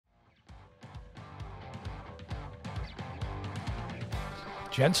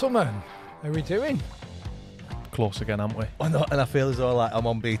Gentlemen, how are we doing? Close again, aren't we? And I feel as though like I'm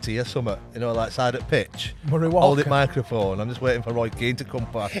on BT or something, you know, like side at pitch. Murray Walker. Hold it microphone. I'm just waiting for Roy Keane to come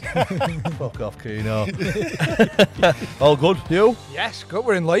past. Fuck off, Keano. All good, you? Yes, good.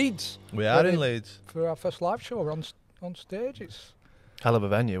 We're in Leeds. We are in Leeds. For our first live show. We're on stage. It's Hell of a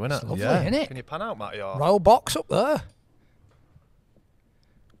venue, isn't it? lovely, Yeah. isn't it? Can you pan out, Matty? Or Royal box up there. do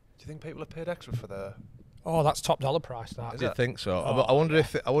you think people have paid extra for the? Oh, that's top dollar price, that. I did think so. Oh, I wonder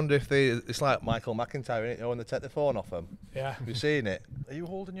if it's like Michael McIntyre, isn't it? You know, when they take the phone off him. Yeah. Have you seen it? Are you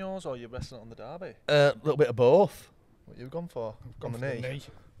holding yours or are you resting it on the derby? A little bit of both. What you gone for? Gone On for the knee.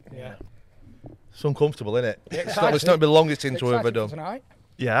 Yeah. It's uncomfortable, isn't it? Yeah, It's not the longest intro we've ever Excited for done. tonight.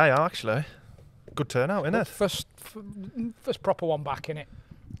 Yeah, yeah, actually. Good turnout, isn't it? First proper one back in it.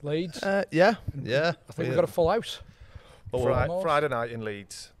 Leeds. Yeah. I think we've got a full house. But Friday night in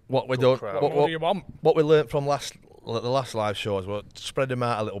Leeds. what we Good don't, crowd. What do you want? what we learnt from the last live shows was spread them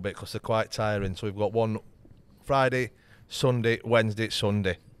out a little bit because they're quite tiring. So we've got one Friday, Sunday, Wednesday,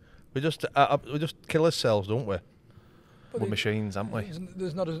 Sunday. We just kill ourselves, don't we? We're machines, aren't we?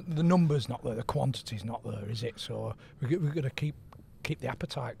 There's not the numbers not there, the quantity's not there, is it? So we've got to keep the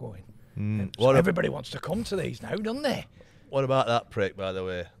appetite going. So everybody wants to come to these now, don't they? What about that prick, by the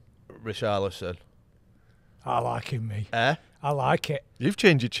way, Richarlison? I like him, me. Eh? I like it. You've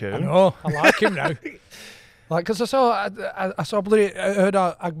changed your I tune. know. I like him now. Like, because I heard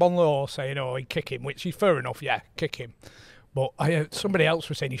Agbonlao saying, "Oh, he'd kick him," which is fair enough. Yeah, kick him. But I heard somebody else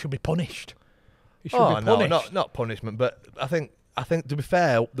was saying he should be punished. He should be punished. No, not punishment. But I think to be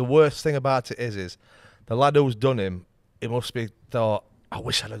fair, the worst thing about it is the lad who's done him. He must be thought, I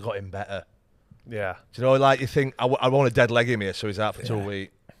wish I'd have got him better. Yeah. Do you know, like you think I want to dead leg him here, so he's out for 2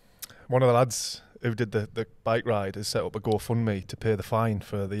 weeks. One of the lads who did the bike ride has set up a GoFundMe to pay the fine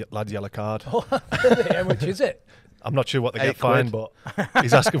for the lad's yellow card. How much is it? I'm not sure what they £8 get fined, but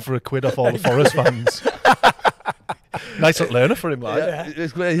he's asking for £1 off all the Forest fans. Nice little learner for him, like.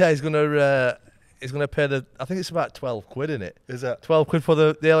 He's gonna pay the. I think it's about £12, isn't it? Is it? £12 for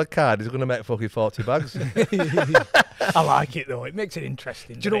the yellow card. He's gonna make fucking 40 bags. I like it though. It makes it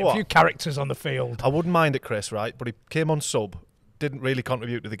interesting. Do you know doesn't it? what? A few characters on the field. I wouldn't mind it, Chris, right? But he came on sub, didn't really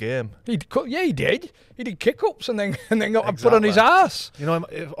contribute to the game. He did. He did kick ups and then got put on his ass. You know,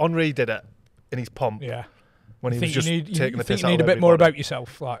 if Henri did it in his pomp Yeah. when he was just taking the piss you out need of a bit more everybody. about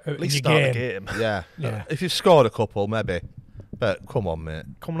yourself, like At least in start your the game. game. Yeah. Yeah. If you've scored a couple, maybe. But come on, mate.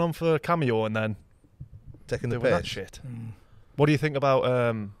 Coming on for a cameo and then Taking the doing that piss. shit. What do you think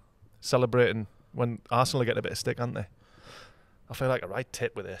about celebrating when Arsenal are getting a bit of stick, aren't they? I feel like a right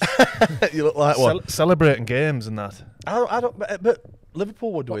tit with this. You look like one. Celebrating games and that. I don't. But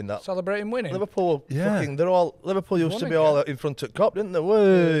Liverpool were doing that. Celebrating winning. Liverpool, Yeah. fucking. Liverpool used to Won be again. all out in front of Cop, didn't they?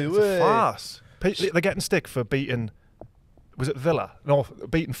 Way, It's a farce. They're getting stick for beating. Was it Villa? No,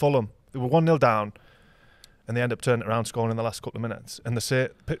 beating Fulham. They were 1-0 down, and they end up turning it around, scoring in the last couple of minutes. And they say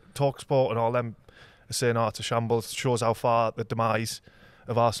TalkSport and all them are saying, "Oh, it's a shambles." Shows how far the demise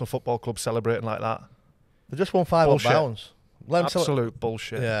of Arsenal Football Club celebrating like that. They just won 5 on Bullshit. bounds. Let 'em Absolute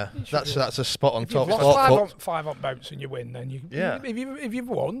bullshit. Yeah, You should that's a spot on If you've top. lost five on bounce and you win, then you. Yeah. If you've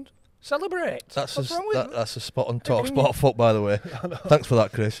won, celebrate. That's What's wrong with that's a spot on top. Everything- Spot foot, by the way. Thanks for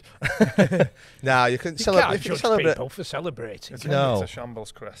that, Chris. Now you can You celebrate. can't If you judge celebrate. people for celebrating. No. It's a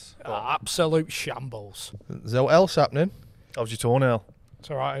shambles, Chris. Absolute shambles. Is there what else happening? How's your toenail?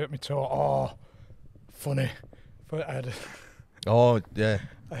 It's all right. I hurt my toe. Oh, funny. But Oh yeah,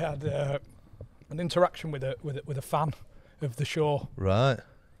 I had an interaction with a fan of the show. right.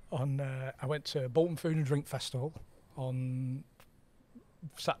 I went to Bolton Food and Drink Festival on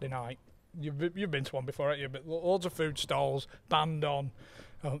Saturday night. You've been to one before, haven't you? But loads of food stalls, band on,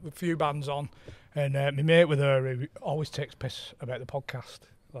 a few bands on, and my mate with her who always takes piss about the podcast.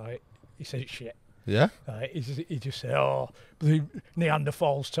 Like he says it's shit. Yeah. He just said, "Oh, the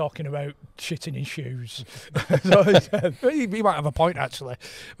Neanderthals talking about shitting in shoes." So he might have a point actually,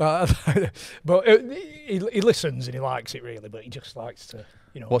 but he listens and he likes it really, but he just likes to,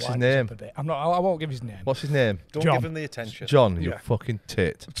 What's his wind us name? up a bit. I won't give his name. What's his name? Don't John. give him the attention. John. You Yeah. fucking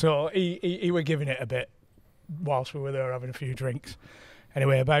tit. So he were giving it a bit whilst we were there having a few drinks.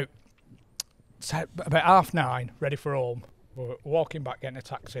 Anyway, about 9:30, ready for home. We're walking back, getting a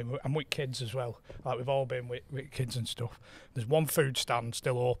taxi, and with kids as well. Like we've all been with kids and stuff. There's one food stand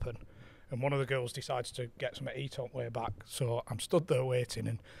still open, and one of the girls decides to get something to eat on the way back. So I'm stood there waiting,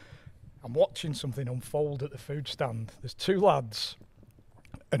 and I'm watching something unfold at the food stand. There's 2 lads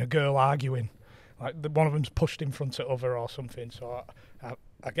and a girl arguing. Like one of them's pushed in front of the other or something. So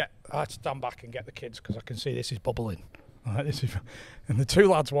I stand back and get the kids because I can see this is bubbling. Right, and the 2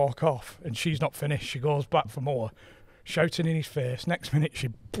 lads walk off, and she's not finished. She goes back for more. shouting in his face. Next minute, she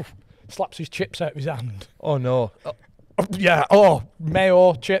slaps his chips out of his hand. Oh no! Yeah,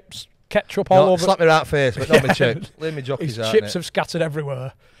 mayo, chips, ketchup all over. Slap me right face, but not my chips. Leave me jockeys His out. chips have scattered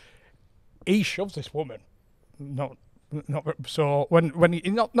everywhere. He shoves this woman. Not so when he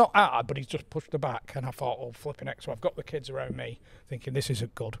not hard, but he's just pushed her back, and I thought, oh flipping heck! So I've got the kids around me, thinking this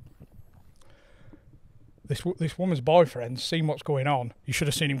isn't good. This woman's boyfriend seen what's going on. You should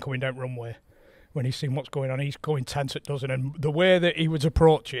have seen him coming down runway. When he's seen what's going on, he's going tense at dozen, and the way that he was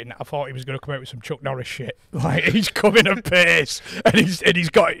approaching, I thought he was going to come out with some Chuck Norris shit. Like he's coming at pace, and he's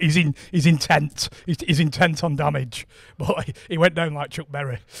intent. He's intent on damage. But he went down like Chuck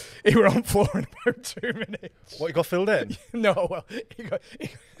Berry. He were on floor in about 2 minutes. What, he got filled in? No, well, he got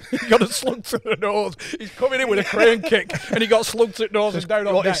a slug to the nose. He's coming in with a crane kick, and he got slugged to the nose and down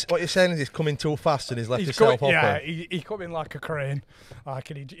on deck. What you're saying is he's coming too fast and he's left himself open. Yeah, he come in like a crane.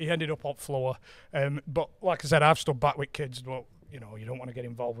 Like, and he ended up on floor. But like I said, I've stood back with kids. Well, you don't want to get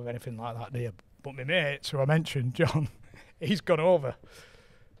involved with anything like that, do you? But my mates, who I mentioned, John, he's gone over.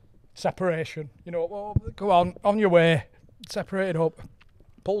 Separation. Well, go on your way. Separate up.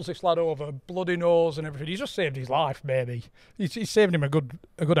 Pulls this lad over, bloody nose and everything. He's just saved his life, maybe. He's saved him a good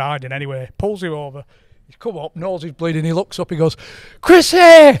hiding anyway. Pulls him over. He's come up, nose is bleeding. He looks up, he goes, "Christie,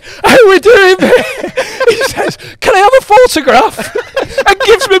 how are we doing, mate?" He says, "Can I have a photograph?" And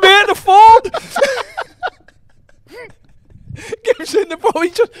gives me mate the phone. Gives him the phone.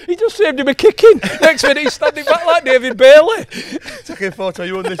 He just saved him a kicking. Next minute he's standing back like David Bailey. Taking a photo of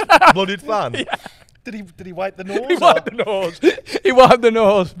you on this blooded fan. Yeah. Did he wipe the nose? He wiped the nose. He wiped the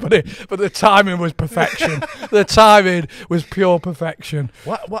nose, but the timing was perfection. The timing was pure perfection.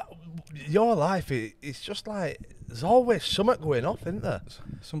 What? Your life, it's just like there's always something going off, isn't there?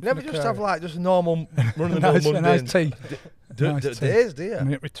 You never just have like just normal run-of-the-mill mundane nice tea. days, do you? And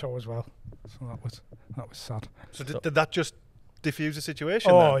hit my toe as well. So that was sad. So did that just diffuse the situation?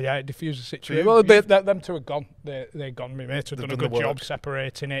 Oh then? yeah, it diffused the situation. So them two are gone. They're gone. My mate had done a good job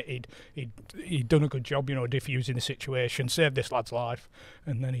separating it. He'd done a good job, diffusing the situation, saved this lad's life,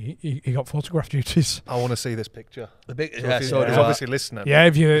 and then he got photograph duties. I want to see this picture. The big, So he's obviously listening. Yeah,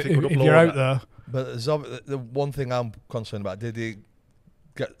 if you're out there. But the one thing I'm concerned about, did he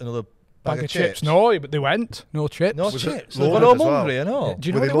get another bag of chips? No, but they went. No chips. No Was chips. it They were loaded no as well? hungry and all. Do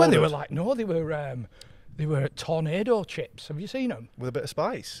you know Were what they they were? They loaded? were like, no, they were tornado chips. Have you seen them? With a bit of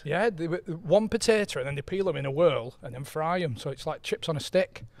spice. Yeah, they were one potato and then they peel them in a whirl and then fry them. So it's like chips on a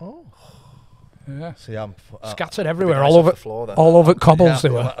stick. Oh. Yeah. See, I'm Scattered everywhere, Nice all off over the floor then. all over cobbles. They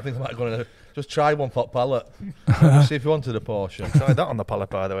were. I think I might go and just try one pot pallet. See if you wanted a portion. Tried that on the pallet,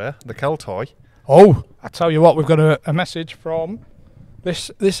 by the way. The Kel toy. Oh, I tell you what, we've got a message from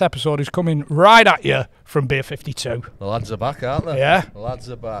this episode is coming right at you from Beer 52. The lads are back, aren't they? Yeah. The lads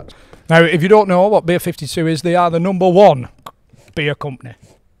are back. Now, if you don't know what Beer 52 is, they are the #1 beer company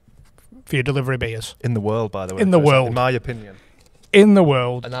for your delivery beers In the world, by the way. In the Chris, world. In my opinion. in the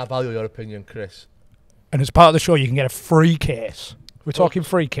world. And I value your opinion, Chris. And as part of the show, you can get a free case. We're talking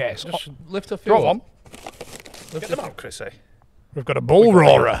free case. Just lift a few Go on. Get them out, Chrissy. We've got a bull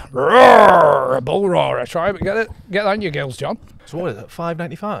roarer. Roar, a bull roarer. Try it. Get that in your gills, John. So what is it?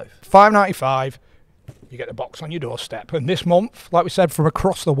 $5.95. $5.95. You get the box on your doorstep. And this month, like we said, from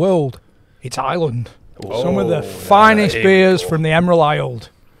across the world, it's Ireland. Some of the finest here we beers go. from the Emerald Isle.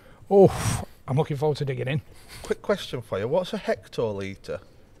 Oh, I'm looking forward to digging in. Quick question for you. What's a hectolitre?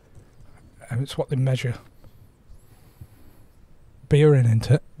 And it's what they measure beer in, isn't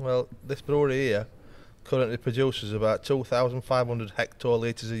it? Well, this brewery here currently produces about 2,500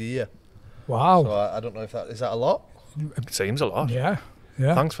 hectolitres a year. Wow. So I don't know if is that a lot? It seems a lot. Yeah.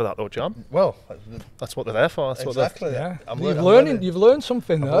 Yeah. Thanks for that, though, John. Well, That's what they're there for. That's exactly. Yeah. I'm You've learned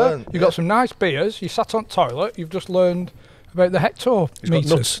something I've there. learned, You've yeah. got some nice beers. You sat on toilet. You've just learned about the hecto He's got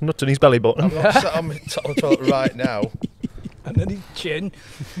meters. nuts in his belly button. I'm not sat on the toilet right now. And then his chin.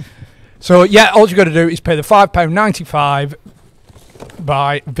 So yeah, all you got to do is pay the £5.95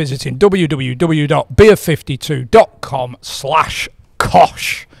 by visiting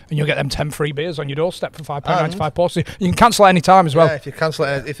www.beer52.com/cosh, and you'll get them 10 free beers on your doorstep for £5.95 postage. You can cancel at any time as well. Yeah, if you cancel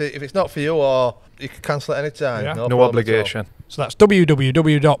it, if it's not for you, or you can cancel it any time. Yeah. No No problem obligation. So that's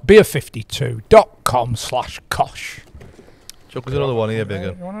www.beer52.com/cosh. Chuck us another one here, You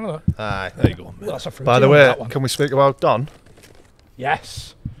bigger. want another? Aye. There you go. Well, that's a fruity By the one, way, that one. can we speak about Don?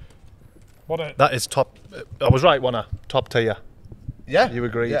 Yes. What a That is top. I was right, wasn't I? Top tier. Yeah. You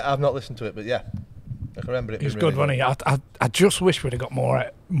agree? Yeah, I've not listened to it, but yeah. I can remember it. He was being good, really wasn't he? I just wish we'd have got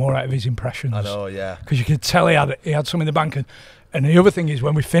more out of his impressions. I know, yeah. Because you could tell he had some in the bank. And the other thing is,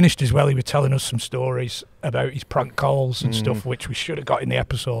 when we finished as well, he was telling us some stories about his prank calls and stuff, which we should have got in the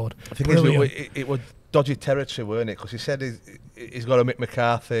episode. I think it was dodgy territory, weren't it? Because he said he's got a Mick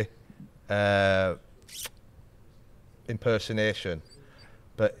McCarthy impersonation,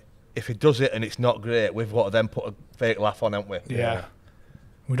 but if he does it and it's not great, we've got to then put a fake laugh on, haven't we? Yeah.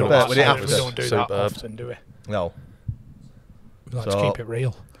 We don't, But we we don't have do to. that often, do we? No. We like to keep it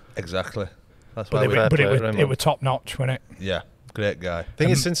real. Exactly. That's But, why it was top notch, wasn't it? yeah, great guy.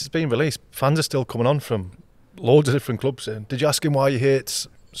 Thing is, since it's been released, fans are still coming on from loads of different clubs saying, did you ask him why he hates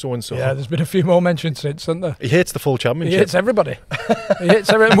so-and-so? Yeah, there's been a few more mentions since, hasn't there? He hates the full championship. He hates everybody. He hates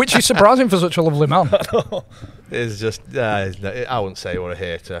everyone, which is surprising for such a lovely man. It's just, I wouldn't say you're a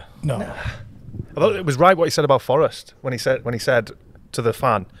hater. No. I thought it was right what he said about Forest when he said to the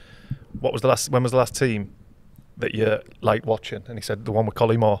fan, when was the last team that you liked watching? And he said the one with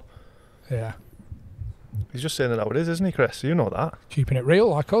Collymore. Yeah. He's just saying it how it is, isn't he, Chris? You know that. Keeping it real,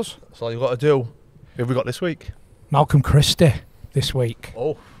 like us. That's all you've got to do. Who have we got this week? Malcolm Christie this week.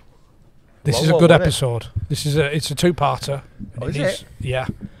 Oh. This is a good episode. It's a two-parter. Oh, is it? Yeah,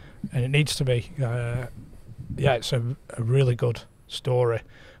 and it needs to be. Yeah, it's a really good story,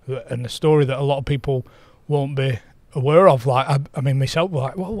 and a story that a lot of people won't be aware of. Like, I mean, myself,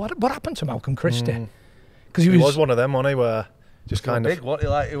 like, well, what happened to Malcolm Christie? Because he was one of them, wasn't he? Where just kind big, of what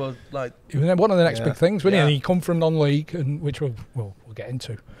he was like. He was one of the next big things, wasn't he? Yeah. And he come from non-league, and which we'll get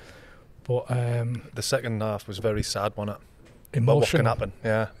into. But the second half was very sad, wasn't it? Emotional. What can happen?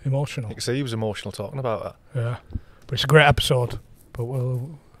 Yeah, emotional. you can see he was emotional talking about it. Yeah, but it's a great episode. But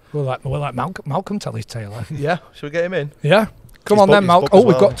we'll let Malcolm tell his tale. Eh? Yeah, should we get him in? Yeah, come He's on then, Malcolm.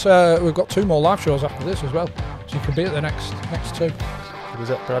 booked Oh, as well. we've got 2 more live shows after this as well, so you can be at the next 2. He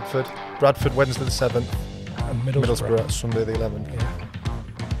was at Bradford Wednesday the 7th, And Middlesbrough Sunday the 11th.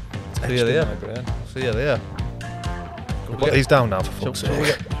 Yeah. See you there. See you there. We'll put these down now for fuck's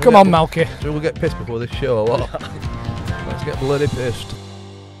sake. Come on, Malky. Should we get pissed before this show or what? Let's get bloody pissed.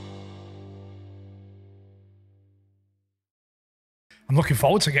 I'm looking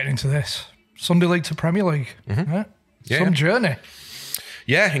forward to getting into this. Sunday League to Premier League. Yeah. Some journey.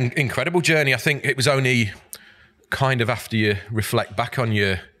 Yeah, incredible journey. I think it was only kind of after you reflect back on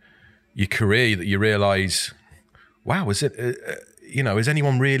your career that you realise, wow, is it? Has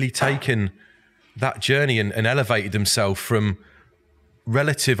anyone really taken that journey and elevated themselves from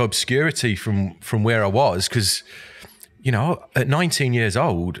relative obscurity from where I was? Because, at 19 years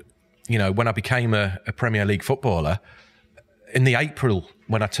old, when I became a Premier League footballer, in the April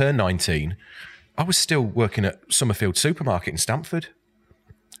when I turned 19, I was still working at Summerfield Supermarket in Stamford.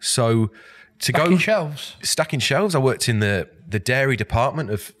 So Stacking shelves. Stacking shelves. I worked in the dairy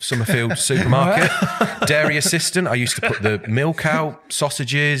department of Summerfield Supermarket. Dairy assistant. I used to put the milk out,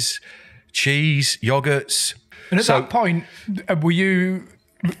 sausages, cheese, yogurts. And at that point, were you...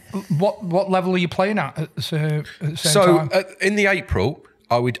 What level are you playing at the same time? In the April,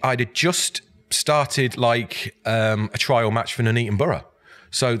 I'd had just started a trial match for Nottingham Borough.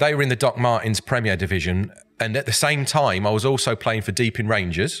 So they were in the Doc Martens Premier Division, and at the same time, I was also playing for Deeping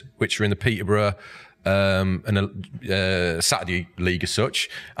Rangers, which are in the Peterborough and Saturday League as such,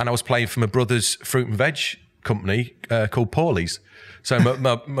 and I was playing for my brother's fruit and veg company called Paulies. So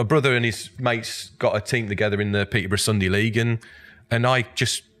my brother and his mates got a team together in the Peterborough Sunday League, and I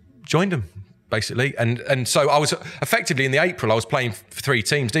just joined them, basically. And so I was effectively in the April, I was playing for 3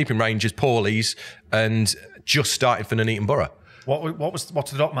 teams, Deeping Rangers, Paulies, and just starting for Nottingham Borough. What's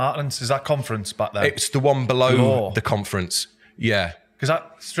the Doc Martens? Is that conference back there? It's the one below the conference. Yeah. Because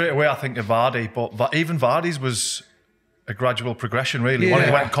that straight away I think of Vardy, but even Vardy's was a gradual progression, really. Yeah. When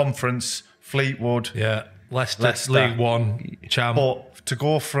he went conference, Fleetwood, Leicester, League One, champ. But to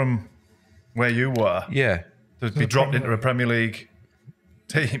go from where you were, to be dropped into a Premier League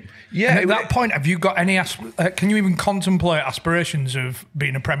team. Yeah. And at that point, have you got any? Can you even contemplate aspirations of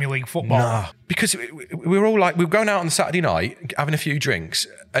being a Premier League footballer? Nah, because we were all we were going out on the Saturday night, having a few drinks,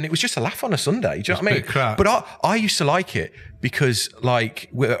 and it was just a laugh on a Sunday. Do you know what I mean? Crap. But I used to like it because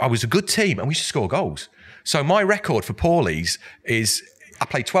I was a good team and we used to score goals. So my record for Paulies is I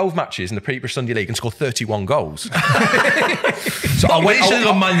played 12 matches in the Peterborough Sunday League and scored 31 goals. So I went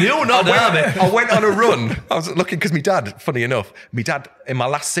on a run. I was looking because my dad, funny enough, in my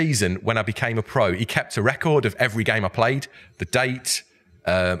last season when I became a pro, he kept a record of every game I played, the date,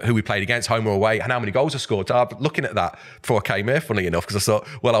 who we played against, home or away, and how many goals I scored. So I was looking at that before I came here, funny enough, because I thought,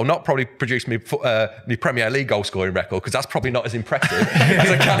 well, I'll not probably produce my Premier League goal scoring record because that's probably not as impressive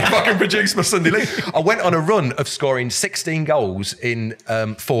as I can if I can produce my Sunday League. I went on a run of scoring 16 goals in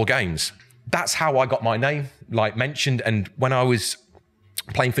 4 games. that's how I got my name like mentioned. And when I was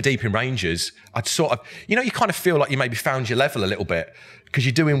playing for Deep in Rangers, I'd sort of, you know, you kind of feel like you maybe found your level a little bit because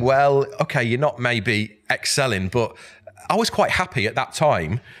you're doing well. Okay, you're not maybe excelling, but I was quite happy at that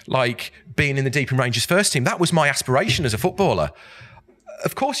time, like being in the Deep in Rangers first team. That was my aspiration as a footballer.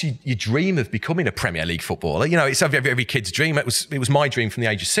 Of course, you dream of becoming a Premier League footballer. You know, it's every kid's dream. It was my dream from the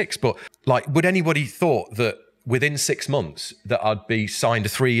age of 6. But like, would anybody thought that within 6 months that I'd be signed a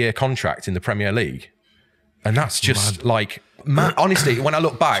 3-year contract in the Premier League? And that's just like, honestly, when I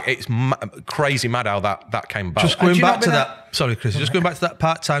look back, it's crazy mad how that came about. Just going back to that, sorry, Chris, just going back to that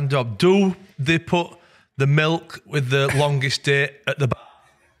part-time job, do they put the milk with the longest date at the back?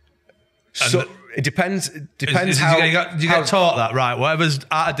 So it depends. How you get taught that, right? Whatever's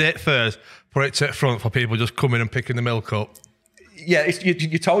out of date first, put it to the front for people just coming and picking the milk up. Yeah,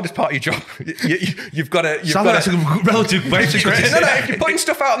 you're told as part of your job. You've got to. That's a relative question. No, if you're putting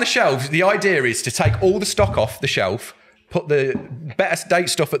stuff out on the shelves, the idea is to take all the stock off the shelf, put the better date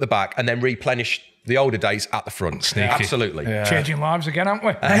stuff at the back, and then replenish the older dates at the front. Sneaky. Absolutely. Yeah. Changing lives again, aren't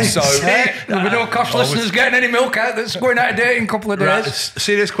we? So there'll be no Cosh listeners getting any milk out that's going out of date in a couple of days. Right,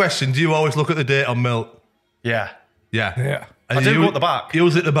 serious question. Do you always look at the date on milk? Yeah. Yeah. And I do go at the back. You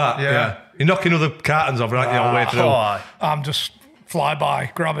use it at the back? Yeah. You're knocking other cartons off, right? All the way through. I'm just fly by,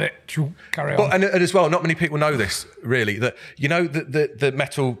 grab it, carry on. But, and as well, not many people know this, really, that, you know, the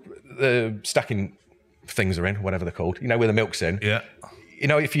metal stacking things are in, whatever they're called, you know, where the milk's in. Yeah. You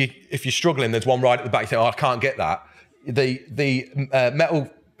know, if you're struggling, there's one right at the back. You think, oh, I can't get that. The metal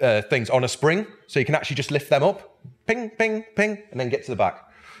things on a spring, so you can actually just lift them up, ping, ping, ping, and then get to the back.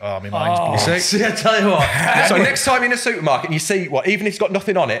 Oh, my mind's blown. See, I tell you what. So next time you're in a supermarket and you see what, even if it's got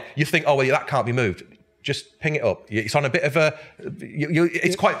nothing on it, you think, oh well, that can't be moved. Just ping it up. It's on a bit of a.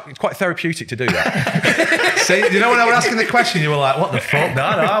 It's quite therapeutic to do that. See, you know when I was asking the question, you were like, "What the fuck?"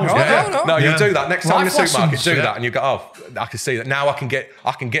 No, you do that next time in Life the supermarket. lessons, Do that, and you go, "Oh, I can see that now. I can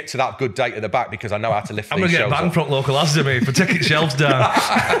get to that good date at the back because I know how to lift." I'm gonna get banned from local Asda, mate, for taking shelves down.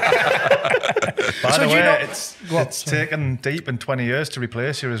 By the way, it's taken Deep in 20 years to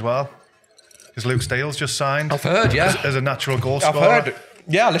replace you as well, because Luke Steele's just signed. I've heard, yeah, as a natural goal I've scorer. heard.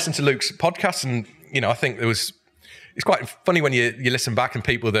 Yeah, I listened to Luke's podcast, and you know, I think it's quite funny when you listen back and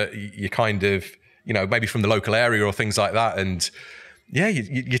people that you kind of, you know, maybe from the local area or things like that, and yeah,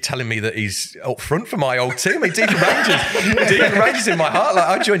 you're telling me that he's up front for my old team. I mean, Deacon Rangers, Deacon Rangers in my heart.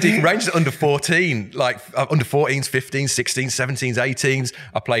 Like, I joined Deacon Rangers at under 14, like under 14s, 15s, 16s, 17s, 18s.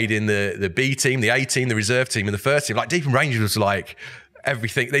 I played in the B team, the A team, the reserve team, and the first team. Like, Deacon Rangers was like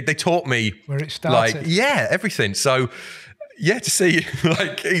everything. They taught me where it started. Like, yeah, everything. So. Yeah, to see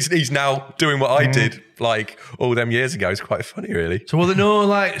like he's now doing what I did like all them years ago is quite funny, really. So were there no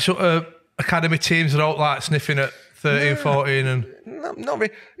like sort of academy teams that are out like sniffing at 13, 14 and... No, not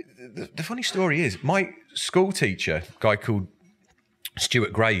really. The funny story is my school teacher, a guy called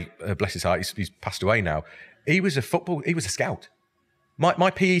Stuart Gray, bless his heart, he's passed away now. He was a scout.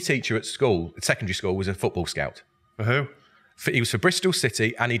 My PE teacher at school, at secondary school, was a football scout. For who? He was for Bristol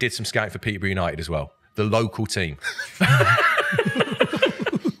City, and he did some scouting for Peterborough United as well. The local team.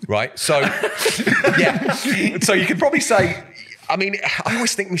 Right? So, yeah. So you could probably say, I mean, I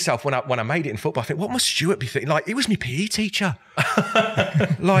always think to myself when I made it in football, I think, what must Stuart be thinking? Like, he was my PE teacher.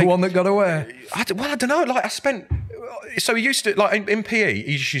 Like, the one that got away? I don't know. Like, I spent... So he used to, like, in PE,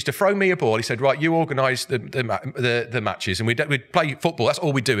 he just used to throw me a ball. He said, right, you organise the matches, and we'd play football. That's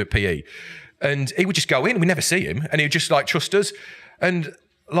all we do at PE. And he would just go in, we'd never see him, and he would just, like, trust us. And...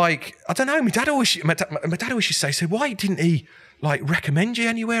 like, I don't know, my dad always used to say, why didn't he, like, recommend you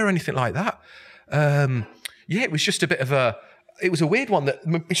anywhere or anything like that? Yeah, it was just a bit of it was a weird one that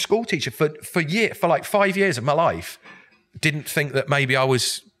my school teacher for like 5 years of my life didn't think that maybe I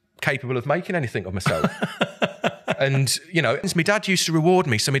was capable of making anything of myself. And, you know, my dad used to reward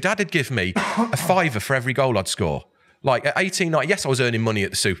me. So my dad would give me a £5 for every goal I'd score. Like at 18, yes, I was earning money at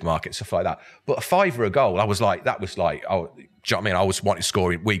the supermarket, stuff like that. But a £5 a goal, I was like, that was like, oh, do you know what I mean? I was wanting to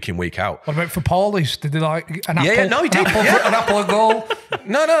score week in, week out. What about for Paulies? Did they like an apple? Yeah, no, he did. An apple a goal?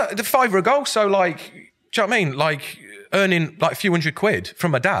 No, the £5 a goal. So like, do you know what I mean? Like earning like a few £100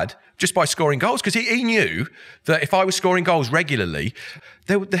 from my dad just by scoring goals. Because he knew that if I was scoring goals regularly,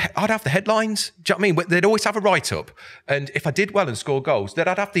 I'd have the headlines. Do you know what I mean? They'd always have a write-up. And if I did well and scored goals, then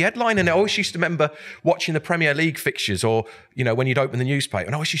I'd have the headline. And I always used to remember watching the Premier League fixtures or, you know, when you'd open the newspaper.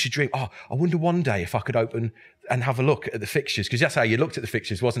 And I always used to dream, oh, I wonder one day if I could open and have a look at the fixtures. Because that's how you looked at the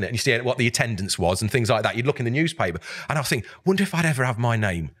fixtures, wasn't it? And you see what the attendance was and things like that. You'd look in the newspaper. And I was thinking, wonder if I'd ever have my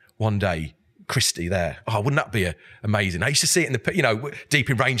name one day. Christie there. Oh, wouldn't that be amazing? I used to see it in the, you know, Deep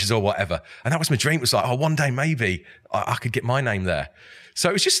in Rangers or whatever. And that was my dream. It was like, oh, one day maybe I could get my name there. So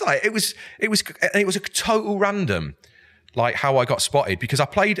it was just like, it was a total random, like how I got spotted, because I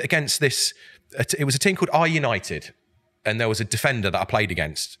played against this, it was a team called I United, and there was a defender that I played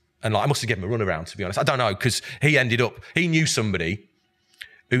against. And like, I must have given him a run around, to be honest. I don't know, because he knew somebody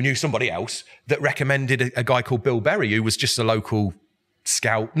who knew somebody else that recommended a guy called Bill Berry, who was just a local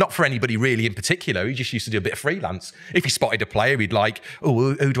scout, not for anybody really in particular. He just used to do a bit of freelance. If he spotted a player, he'd like,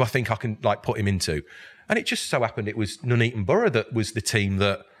 oh, who do I think I can like put him into? And it just so happened it was Nuneaton Borough that was the team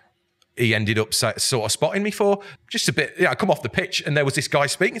that he ended up sort of spotting me for. Just a bit, I come off the pitch and there was this guy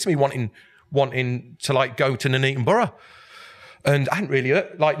speaking to me wanting to like go to Nuneaton Borough. And I hadn't really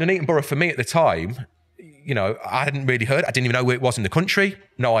heard, like Nuneaton Borough for me at the time, you know, I hadn't really heard. I didn't even know where it was in the country.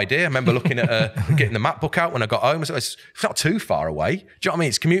 No idea. I remember looking at getting the map book out when I got home. It's not too far away. Do you know what I mean?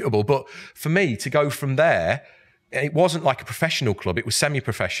 It's commutable. But for me to go from there, it wasn't like a professional club. It was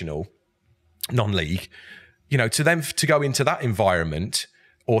semi-professional, non-league. You know, to go into that environment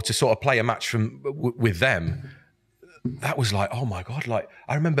or to sort of play a match with them, that was like, oh my God. Like,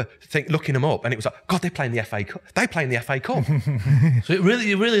 I remember looking them up and it was like, God, they're playing the FA Cup. They play in the FA Cup. So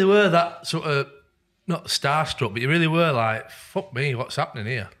you really were that sort of, not starstruck, but you really were like, fuck me, what's happening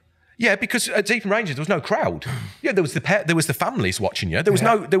here? Yeah, because at Deep and Rangers there was no crowd. Yeah, there was the families watching you. There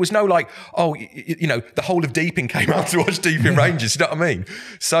was no like, oh, you know, the whole of Deeping came out to watch Deep and Rangers. You know what I mean?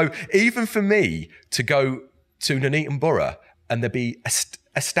 So even for me to go to Nuneaton Borough and there be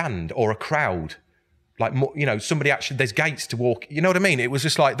a stand or a crowd, like, you know, somebody actually, there's gates to walk. You know what I mean? It was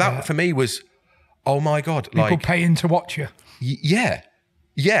just like that for me was, oh my God, people like paying to watch you. Yeah,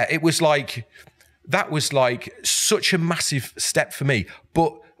 it was like. That was like such a massive step for me.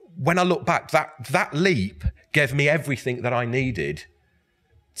 But when I look back, that leap gave me everything that I needed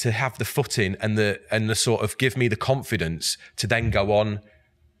to have the footing and the sort of give me the confidence to then go on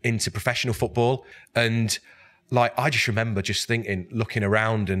into professional football. And like, I just remember just thinking, looking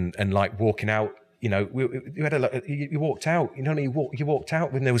around and like walking out, you know, you walked out, you know, you walked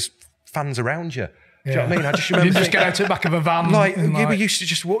out when there was fans around you. Do you know what I mean? I just remember you just get out to the back of a van. Like, we used to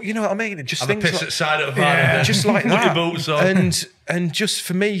just walk, you know what I mean? Just have things a piss like, at the side of a van. Yeah, just like that. Boots on. And just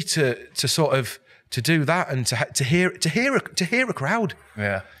for me to sort of to do that and to hear a crowd.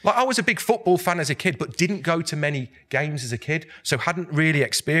 Yeah. Like, I was a big football fan as a kid, but didn't go to many games as a kid, so hadn't really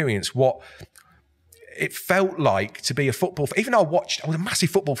experienced what it felt like to be a football fan. Even though I was a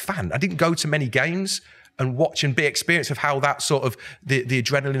massive football fan, I didn't go to many games and watch and be experienced of how that sort of the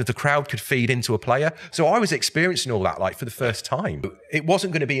adrenaline of the crowd could feed into a player. So I was experiencing all that like for the first time. It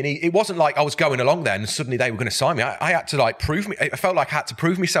wasn't going to be it wasn't like I was going along there and suddenly they were going to sign me. I had to like prove me. I felt like I had to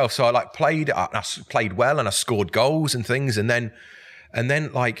prove myself. So I like played well and I scored goals and things. And then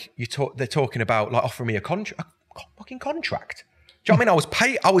like they're talking about like offering me a fucking contract. Do you know what I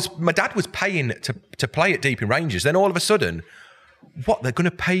mean? My dad was paying to play at Deep in Rangers. Then all of a sudden, what, they're going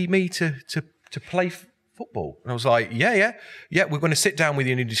to pay me to play football? And I was like, yeah, we're going to sit down with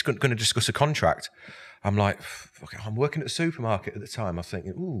you and you're going to discuss a contract. I'm like, okay, I'm working at the supermarket at the time. I'm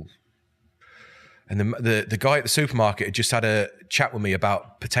thinking, ooh. And the guy at the supermarket had just had a chat with me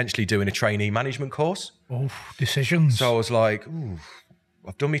about potentially doing a trainee management course. Oh, decisions. So I was like, ooh,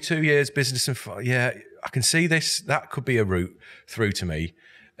 I've done me 2 years business and yeah, I can see this. That could be a route through to me.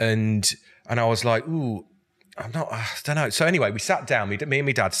 And I was like, ooh, I don't know. So anyway, we sat down. Me and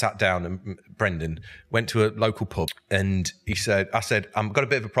my dad sat down, and Brendan went to a local pub. And I said, I've got a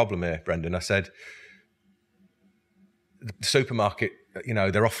bit of a problem here, Brendan. I said, the supermarket, you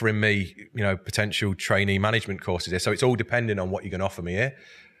know, they're offering me, you know, potential trainee management courses here. So it's all depending on what you're going to offer me here.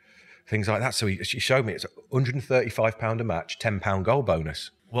 Things like that. So she showed me it's £135 a match, £10 goal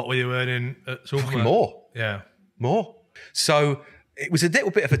bonus. What were you earning at Superman? More. Yeah. More. So it was a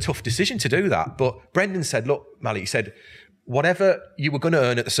little bit of a tough decision to do that. But Brendan said, look, Mally, he said, whatever you were going to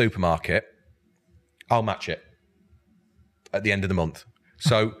earn at the supermarket, I'll match it at the end of the month.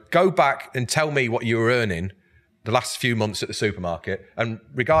 So go back and tell me what you were earning the last few months at the supermarket. And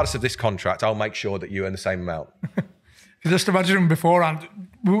regardless of this contract, I'll make sure that you earn the same amount. Just imagine him beforehand.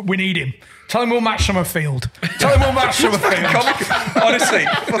 We need him. Tell him we'll match Summerfield. Tell him we'll match Summerfield. Honestly,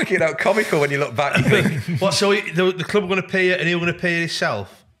 fucking comical when you look back. You think, what? So the club were going to pay it, and he was going to pay it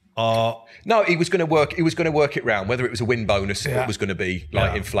himself, or no? He was going to work. He was going to work it round. Whether it was a win bonus, it was going to be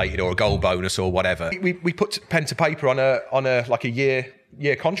like inflated, or a goal bonus, or whatever. We put pen to paper on a like a year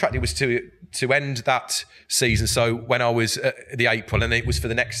contract. It was to end that season. So when I was at the April, and it was for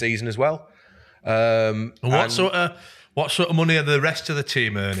the next season as well. What sort of money are the rest of the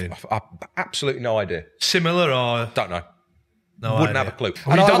team earning? I've absolutely no idea. Similar or? Don't know. No Wouldn't idea. have a clue.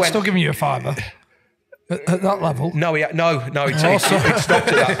 Well, your dad's still giving you a fiver. At that level? No, he stopped at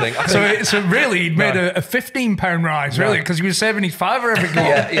that thing. So really, he'd made a £15 rise, really, because he was saving his fiver every goal.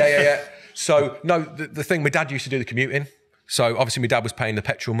 Yeah. So, no, the thing, my dad used to do the commuting. So, obviously, my dad was paying the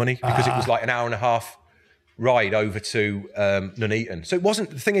petrol money because it was like an hour and a half ride over to Nuneaton. So, it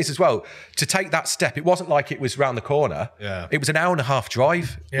wasn't, the thing is as well, to take that step, it wasn't like it was round the corner. Yeah. It was an hour and a half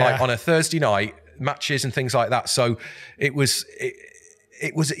drive, like on a Thursday night, matches and things like that. So, it was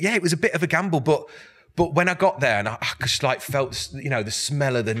a bit of a gamble, but when I got there and I just like felt, the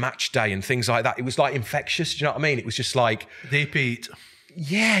smell of the match day and things like that, it was like infectious. Do you know what I mean? It was just like Deep eat.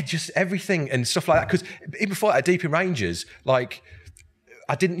 Yeah, just everything and stuff like that. Because even before at Deep in Rangers, like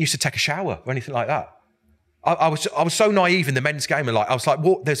I didn't used to take a shower or anything like that. I was so naive in the men's game, and I was like,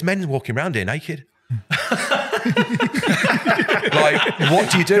 there's men walking around here naked. Like,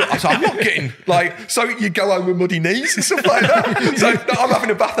 what do you do? I was like, I'm not getting so you go home with muddy knees and stuff like that. So I'm having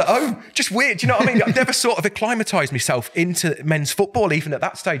a bath at home. Just weird, do you know what I mean? I've never sort of acclimatised myself into men's football, even at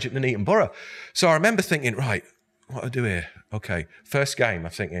that stage at Nuneaton Borough. So I remember thinking, right, what do I do here? Okay, first game,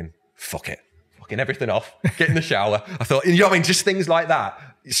 I'm thinking, fuck it. Fucking everything off, get in the shower. I thought, you know what I mean? Just things like that.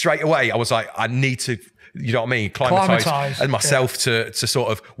 Straight away, I was like, I need to, you know what I mean? Acclimatise and myself to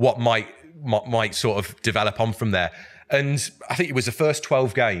sort of what might sort of develop on from there. And I think it was the first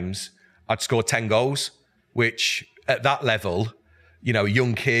 12 games, I'd scored 10 goals, which at that level,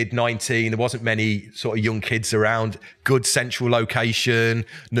 young kid, 19, there wasn't many sort of young kids around, good central location,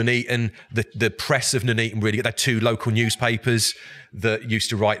 Nuneaton, the press of Nuneaton really, they had 2 local newspapers that used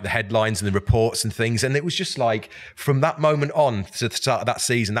to write the headlines and the reports and things. And it was just like, from that moment on to the start of that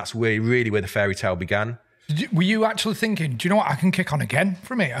season, that's where the fairy tale began. Were you actually thinking, do you know what, I can kick on again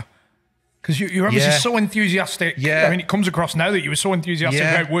from here? Because you're obviously so enthusiastic. Yeah. I mean, it comes across now that you were so enthusiastic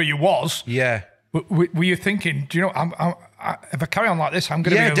about where you was. Yeah. Were you thinking, do you know, if I carry on like this, I'm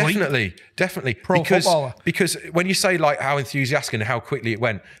going to be definitely. Pro footballer. Because when you say like how enthusiastic and how quickly it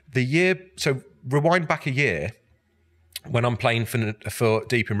went, so rewind back a year, when I'm playing for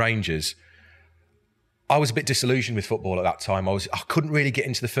Deep in Rangers, I was a bit disillusioned with football at that time. I couldn't really get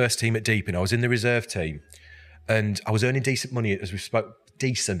into the first team at Deep, and I was in the reserve team, and I was earning decent money, as we spoke,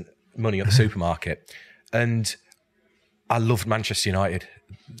 decent money at the supermarket, and I loved Manchester United.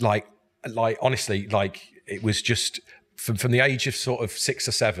 Like honestly, it was just from the age of sort of 6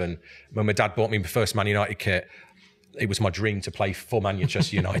 or 7 when my dad bought me my first Man United kit. It was my dream to play for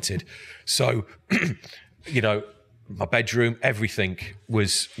Manchester United. So, my bedroom, everything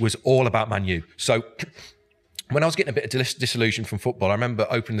was all about Man U. So when I was getting a bit of disillusion from football, I remember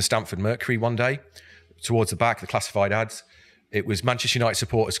opening the Stamford Mercury one day, towards the back, the classified ads. It was Manchester United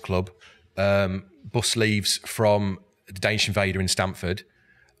Supporters Club, bus leaves from the Danish Invader in Stamford.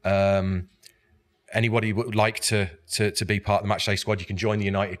 Anybody would like to be part of the matchday squad, you can join the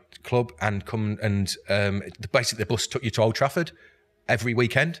United Club and come and basically the bus took you to Old Trafford every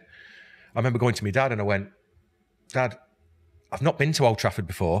weekend. I remember going to my dad and I went, Dad, I've not been to Old Trafford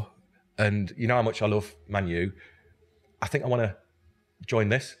before, and you know how much I love Man U. I think I want to join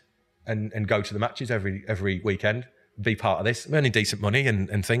this and go to the matches every weekend, be part of this. I'm earning decent money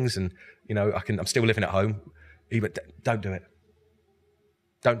and things, and I'm still living at home. He went, don't do it.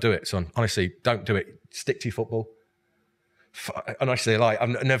 Don't do it, son. Honestly, don't do it. Stick to your football. Honestly, I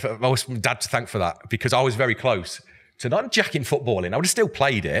was my dad to thank for that, because I was very close to not jacking football in. I would have still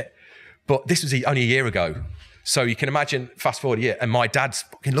played it, but this was only a year ago. So you can imagine, fast forward a year, and my dad's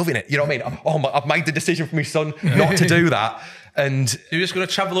fucking loving it. You know what I mean? I've made the decision for my son not to do that. And you're just going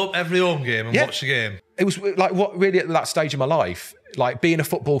to travel up every home game and watch the game. It was like what really at that stage of my life, like being a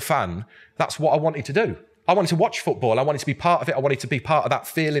football fan, that's what I wanted to do. I wanted to watch football. I wanted to be part of it. I wanted to be part of that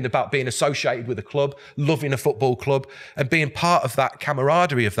feeling about being associated with a club, loving a football club, and being part of that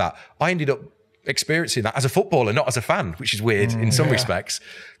camaraderie of that. I ended up experiencing that as a footballer, not as a fan, which is weird in some respects,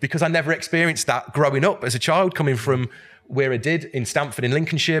 because I never experienced that growing up as a child, coming from where I did in Stamford in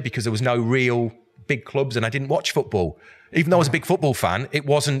Lincolnshire, because there was no real big clubs and I didn't watch football. Even though I was a big football fan, it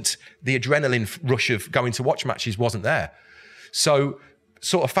wasn't the adrenaline rush of going to watch matches wasn't there. So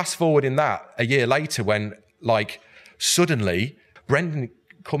sort of fast forward in that a year later, when suddenly Brendan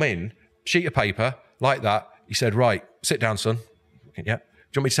come in, sheet of paper like that. He said, right, sit down, son. Yeah.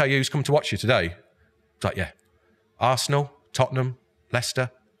 Do you want me to tell you who's come to watch you today? It's like, yeah. Arsenal, Tottenham, Leicester,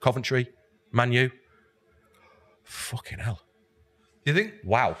 Coventry, Man U. Fucking hell. You think?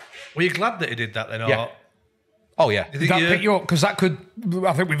 Wow. Were you glad that he did that then? Yeah. Oh, yeah. Did that pick you up? Because that could,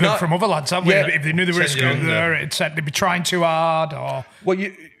 I think we've heard from other lads, haven't we? If they knew they were a scooter there, it said they'd be trying too hard or... Well,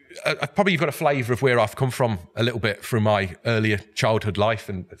 probably you've got a flavour of where I've come from a little bit through my earlier childhood life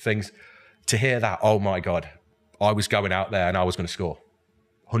and things. To hear that, oh my God, I was going out there and I was going to score.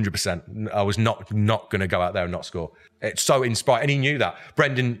 100%. I was not going to go out there and not score. It's so inspiring. And he knew that.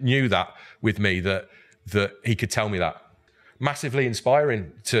 Brendan knew that with me, that he could tell me that. Massively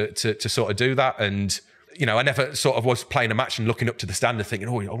inspiring to sort of do that. And, you know, I never sort of was playing a match and looking up to the standard thinking,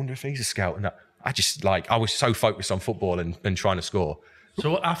 oh, I wonder if he's a scout. And that. I was so focused on football and trying to score.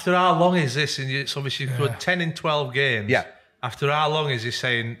 So after how long is this? And it's obviously 10 in 12 games. Yeah. After how long is he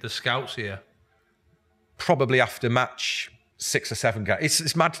saying the scouts here? Probably after match 6 or 7 games.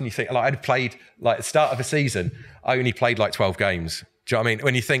 It's mad when you think, like, I'd played, like, at the start of a season, I only played like 12 games. Do you know what I mean?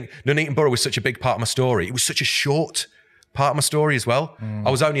 When you think Nuneaton Borough was such a big part of my story, it was such a short part of my story as well.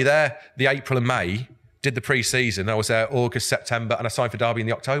 I was only there the April and May, did the pre-season. I was there August, September, and I signed for Derby in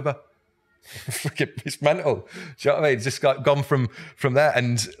the October. It's mental. Do you know what I mean? It's just like gone from there,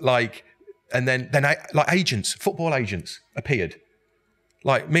 and then agents, football agents appeared.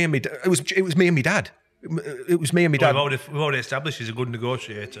 Like me and me, it was me and my dad. It was me and my dad. We've already established he's a good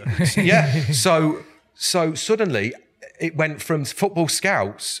negotiator. Yeah. So suddenly it went from football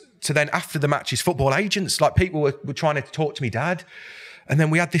scouts to then after the matches, football agents. Like people were trying to talk to me dad, and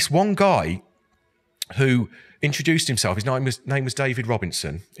then we had this one guy who introduced himself. His name was David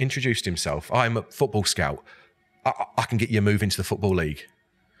Robinson. Introduced himself. I'm a football scout. I can get you a move into the Football League.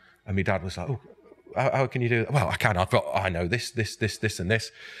 And my dad was like, oh, how can you do that? Well, I can. I know this, and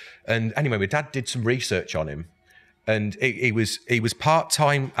this. And anyway, my dad did some research on him. And he was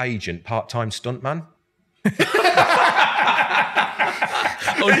part-time agent, part-time stuntman. He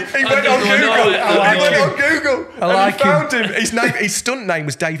went on Google. And he found him. His stunt name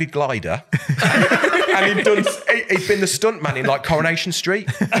was David Glider. And he'd been the stuntman in like Coronation Street.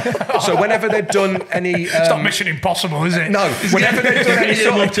 So whenever they'd done any, it's not Mission Impossible, is it? No. Whenever they'd done any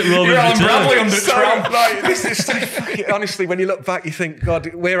sort of, Bradley under Trump. Like, this is so fucking, honestly, when you look back, you think,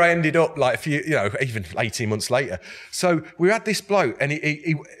 God, where I ended up, like a few, you know, even 18 months later. So we had this bloke, and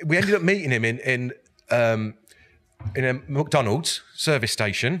we ended up meeting him in a McDonald's service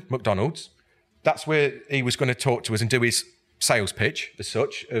station, McDonald's. That's where he was going to talk to us and do his sales pitch as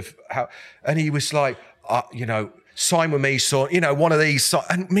such of how, and he was like, you know, sign with me, son, you know, one of these.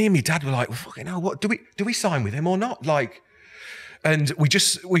 And me and my dad were like, well, fucking hell, what do we sign with him or not? Like, and we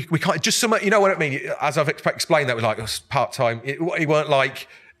can't just some, you know what I mean? As I've explained, that was like part time. He weren't like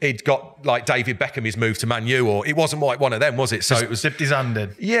he'd got like David Beckham his move to Man U, or it wasn't like one of them, was it? So it was dipped his hand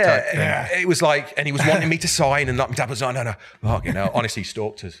in. Yeah, it was like, and he was wanting me to sign, and like my dad was like, no, you know, honestly, he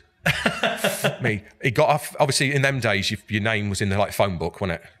stalked us. Me, he got off. Obviously, in them days, your name was in the like phone book,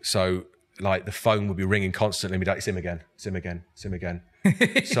 wasn't it? So like the phone would be ringing constantly. My dad, it's him again. So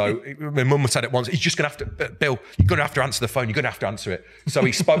my mum said it once. He's just gonna have to, Bill. You're gonna have to answer the phone. You're gonna have to answer it. So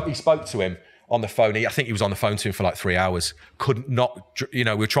he spoke to him on the phone. I think he was on the phone to him for like 3 hours. Couldn't not, you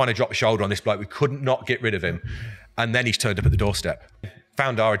know, we were trying to drop a shoulder on this bloke. We couldn't not get rid of him. And then he's turned up at the doorstep.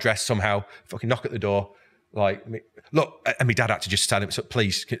 Found our address somehow. Fucking knock at the door. Like, look, and my dad had to just tell him, so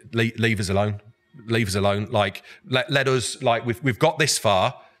please leave us alone. Leave us alone. Like, let us, like, we've got this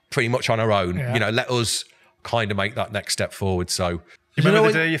far pretty much on our own. Yeah. You know, let us kind of make that next step forward. So, you remember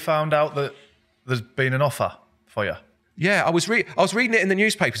the day you found out that there's been an offer for you? Yeah, I was reading it in the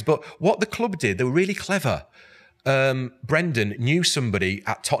newspapers, but what the club did, they were really clever. Brendan knew somebody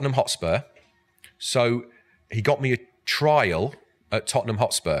at Tottenham Hotspur, so he got me a trial at Tottenham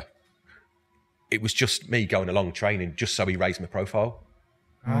Hotspur. It was just me going along training, just so he raised my profile.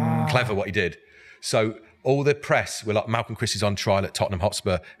 Clever what he did. So all the press were like, Malcolm Christie's on trial at Tottenham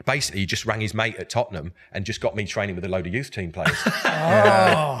Hotspur. Basically, he just rang his mate at Tottenham and just got me training with a load of youth team players.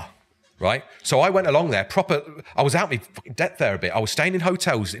 Right? So I went along there, I was out my fucking depth there a bit. I was staying in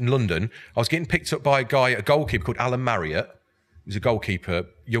hotels in London. I was getting picked up by a goalkeeper called Alan Marriott. He was a goalkeeper,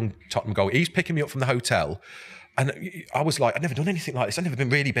 young Tottenham goalkeeper. He's picking me up from the hotel. And I was like, I'd never done anything like this. I'd never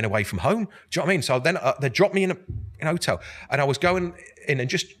really been away from home. Do you know what I mean? So then they dropped me in a hotel, and I was going in and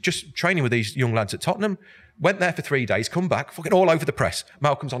just training with these young lads at Tottenham. Went there for 3 days, come back, fucking all over the press.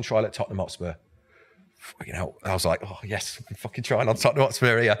 Malcolm's on trial at Tottenham Hotspur. You know, I was like, oh yes, I'm fucking trying on Tottenham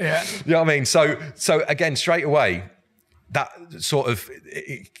Hotspur here. Yeah. You know what I mean? So again, straight away, that sort of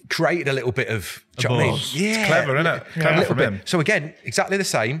it created a little bit of, do you know what I mean? Yeah. It's clever, isn't it? Yeah. Clever from him. So again, exactly the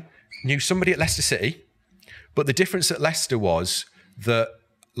same. Knew somebody at Leicester City. But the difference at Leicester was that,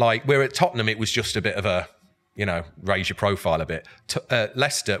 like, where at Tottenham, it was just a bit of a, you know, raise your profile a bit.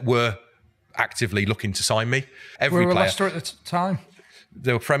 Leicester were actively looking to sign me. Every were player. Leicester at the time?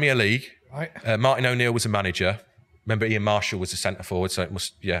 They were Premier League. Right. Martin O'Neill was a manager. Remember, Ian Marshall was the centre forward, so it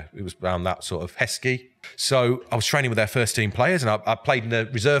was around that sort of Heskey. So I was training with their first team players, and I played in a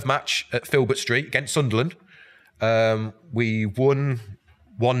reserve match at Filbert Street against Sunderland. We won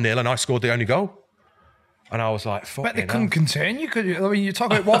 1-0, and I scored the only goal. And I was like, Bet they fucking couldn't contain you, could you? I mean, you're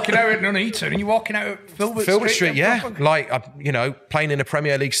talking about walking out at Nuneaton and you're walking out at Filbert Street, yeah. Like, you know, playing in a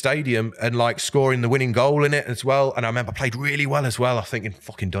Premier League stadium and like scoring the winning goal in it as well. And I remember I played really well as well. I thinking,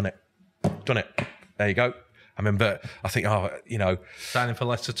 fucking done it. There you go. I remember, I think, oh, you know. Signing for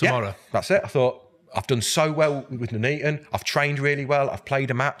Leicester tomorrow. Yeah, that's it. I thought, I've done so well with Nuneaton. I've trained really well. I've played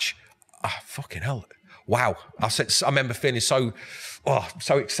a match. Fucking hell. Wow. I remember feeling so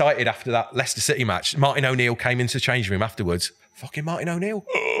excited after that Leicester City match. Martin O'Neill came into the changing room afterwards. Fucking Martin O'Neill,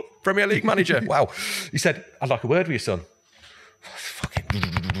 Premier League manager. Wow. He said, I'd like a word with your son.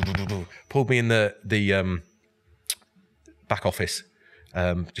 Fucking pulled me in the back office.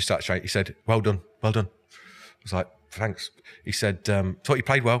 Just started straight. He said, well done. I was like, thanks. He said, thought you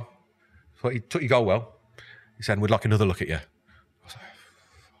played well. Thought you took your goal well. He said, we'd like another look at you. I was like,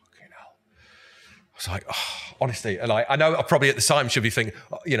 fucking hell. I was like, oh, honestly, and I know I probably at the time should be thinking,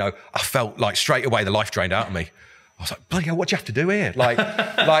 you know, I felt like straight away the life drained out of me. I was like, bloody hell, what do you have to do here? Like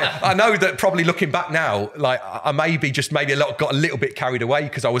I know that probably looking back now, like I maybe got a little bit carried away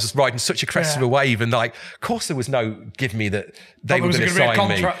because I was riding such a crest of a wave, and like, of course there was no give me that they were going to sign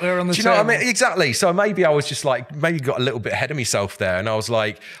me. There on the do you know what I mean? Exactly. So maybe I was just like, maybe got a little bit ahead of myself there, and I was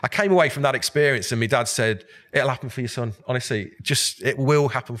like, I came away from that experience, and my dad said, "It'll happen for your son. Honestly, it will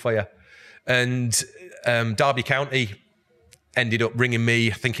happen for you." And Derby County ended up ringing me.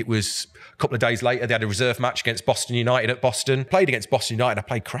 I think it was a couple of days later. They had a reserve match against Boston United at Boston. Played against Boston United. I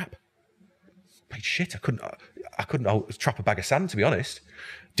played crap. Played shit. I couldn't trap a bag of sand, to be honest.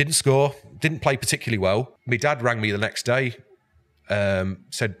 Didn't score. Didn't play particularly well. My dad rang me the next day.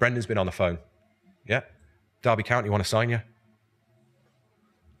 Said, Brendan's been on the phone. Yeah. Derby County want to sign you.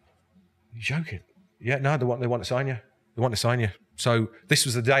 You're joking? Yeah, no, they want to sign you. They want to sign you. So this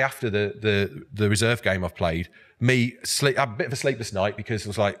was the day after the reserve game I've played. I had a bit of a sleepless night because it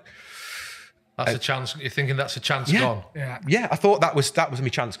was like, that's a chance. You're thinking that's a chance gone. Yeah. I thought that was my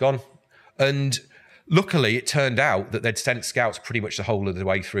chance gone. And luckily, it turned out that they'd sent scouts pretty much the whole of the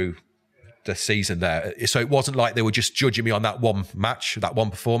way through the season there. So it wasn't like they were just judging me on that one match, that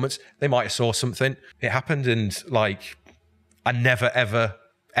one performance. They might have saw something. It happened, and like I never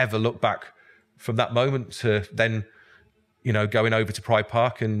ever looked back from that moment to then, you know, going over to Pride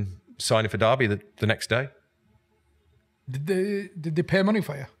Park and signing for Derby the next day. Did they pay money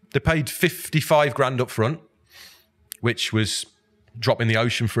for you? They paid 55 grand up front, which was drop in the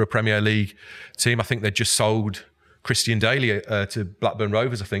ocean for a Premier League team. I think they'd just sold Christie and Daly to Blackburn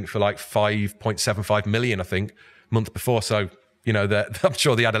Rovers, I think, for like 5.75 million, I think, month before. So, you know, I'm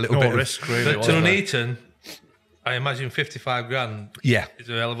sure they had a little bit risk, of really. But to Nuneaton, I imagine 55 grand is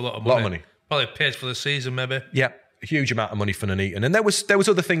a hell of a lot of money. A lot of money. Probably pays for the season, maybe. Yeah, a huge amount of money for Nuneaton. And there was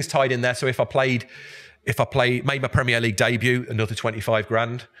other things tied in there. So if I made my Premier League debut, another 25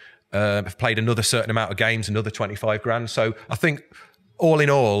 grand. If I played another certain amount of games, another 25 grand. So I think all in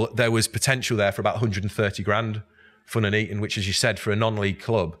all, there was potential there for about 130 grand for Nuneaton, which, as you said, for a non-league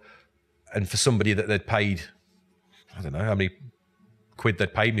club and for somebody that they'd paid, I don't know how many quid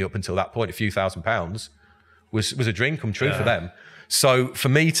they'd paid me up until that point, a few £1,000s, was a dream come true for them. So for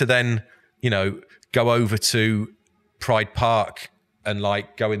me to then, you know, go over to Pride Park and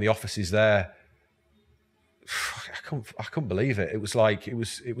like go in the offices there, I couldn't believe it. It was like it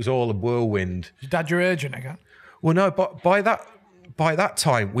was all a whirlwind. Your dad your agent again? Well, no, but by that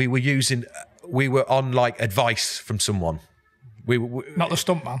time we were on like advice from someone. We not the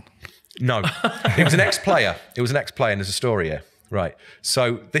stuntman. No, it was an ex-player. It was an ex-player, and there's a story here, right?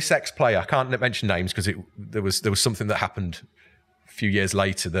 So this ex-player, I can't mention names because there was something that happened a few years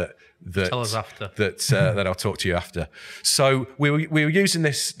later that tell us after that I'll talk to you after. So we were using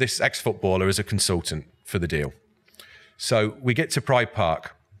this ex-footballer as a consultant for the deal. So we get to Pride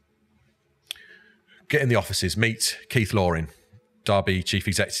Park, get in the offices, meet Keith Loring, Derby chief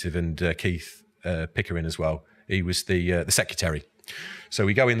executive, and Keith Pickering as well. He was the secretary. So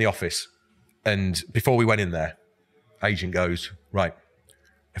we go in the office, and before we went in there, agent goes, right,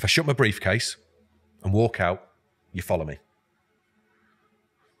 if I shut my briefcase and walk out, you follow me.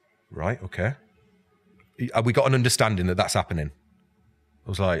 Right, okay. Have we got an understanding that that's happening? I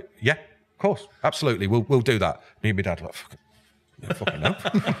was like, yeah, of course, absolutely, we'll do that. Me and my dad like, fucking no.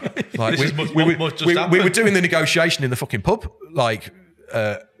 Like we were doing the negotiation in the fucking pub like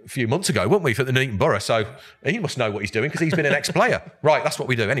a few months ago, weren't we, for the Nuneaton Borough? So he must know what he's doing because he's been an ex-player. Right, that's what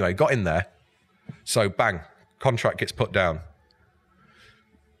we do. Anyway, got in there. So bang, contract gets put down.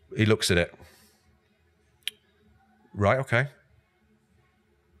 He looks at it. Right, okay.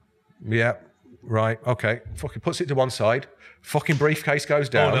 Yeah, right, okay. Fucking puts it to one side. Fucking briefcase goes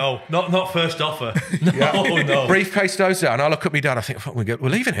down. Oh no, not first offer. No. Briefcase goes down. I look at me dad. I think, fuck, we're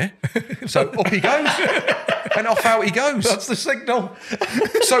leaving here. So up he goes. and off out he goes. That's the signal.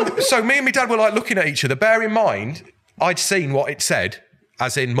 So me and my dad were like looking at each other. Bear in mind, I'd seen what it said,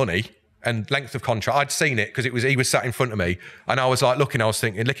 as in money and length of contract. I'd seen it because he was sat in front of me, and I was like looking. I was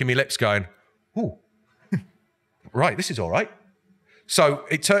thinking, licking my lips, going, "Ooh, right, this is all right." So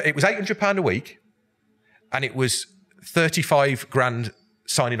it was £800 a week, and it was 35 grand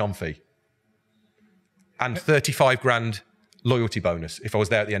signing on fee, and 35 grand loyalty bonus if I was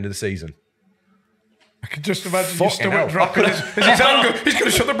there at the end of the season. I could just imagine Fucking your stomach hell. dropping as his hand goes, he's going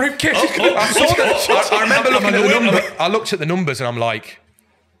to shut the briefcase. I remember looking at the number. I looked at the numbers and I'm like,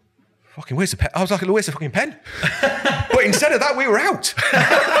 fucking, where's the pen? I was like, where's the fucking pen? But instead of that, we were out.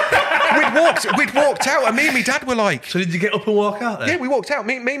 We'd walked out, and me and my dad were like... So did you get up and walk out there? Yeah, we walked out.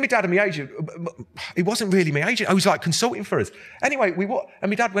 Me and my dad and my agent... He wasn't really my agent. I was like consulting for us. Anyway, and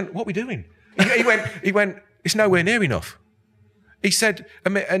my dad went, what are we doing? He went, it's nowhere near enough. He said,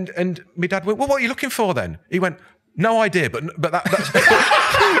 and my dad went, well, what are you looking for then? He went, no idea, but that's...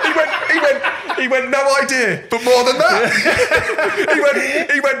 he went, no idea, but more than that.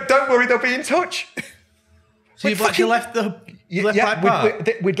 he went, don't worry, they'll be in touch. So you've actually left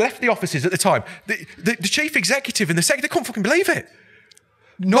we'd left the offices at the time. The chief executive and the secretary, they couldn't fucking believe it.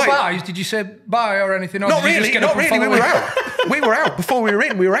 No buys? Did you say bye or anything? Or Not did you really, just get up and We follow were him? out. We were out. Before we were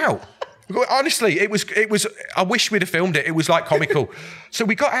in, we were out. Honestly, it was. I wish we'd have filmed it. It was like comical. So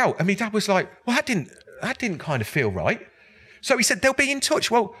we got out, and my dad was like, "Well, that didn't kind of feel right." So he said they'll be in touch.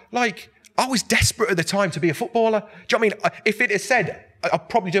 Well, like I was desperate at the time to be a footballer. Do you know what I mean? If it had said I'm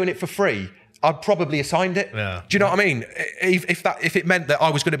probably doing it for free, I'd probably have signed it. Yeah. Do you know what I mean? If it meant that I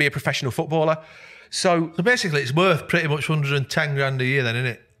was going to be a professional footballer. So basically, it's worth pretty much 110 grand a year, then, isn't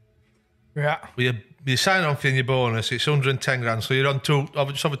it? Yeah. With your sign-on fee and your bonus, it's 110 grand. So you're on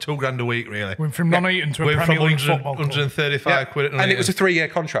just over $2 grand a week, really. Went from non-eating to a Went Premier from League football club. 135 quid. And it was a 3-year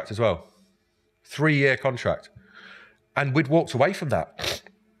contract as well. 3-year contract. And we'd walked away from that.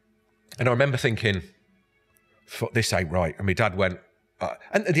 And I remember thinking, fuck, this ain't right. And my dad went,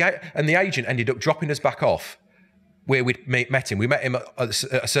 and the agent ended up dropping us back off where we'd met him. We met him at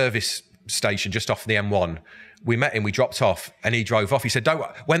a service station just off the M1. We met him, we dropped off, and he drove off. He said,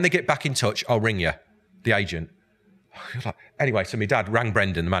 when they get back in touch, I'll ring you, the agent. Anyway, so my dad rang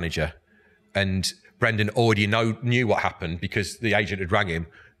Brendan, the manager, and Brendan already knew what happened because the agent had rang him,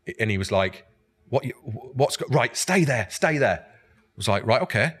 and he was like, right, stay there. I was like, right,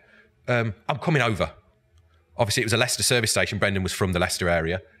 okay. I'm coming over. Obviously, it was a Leicester service station. Brendan was from the Leicester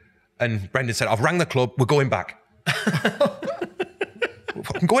area. And Brendan said, I've rang the club. We're going back.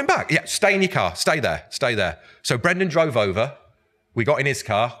 I'm going back. Yeah, stay in your car. Stay there. So Brendan drove over. We got in his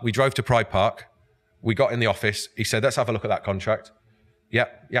car. We drove to Pride Park. We got in the office. He said, let's have a look at that contract.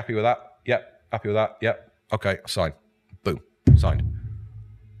 Yep. You happy with that? Yep. Happy with that? Yep. Okay, sign. Boom. Signed.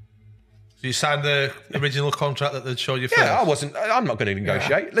 So you signed the original contract that they'd showed you first? Yeah, I'm not going to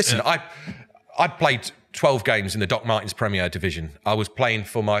negotiate. Yeah. Listen, yeah. I played 12 games in the Doc Martens Premier Division. I was playing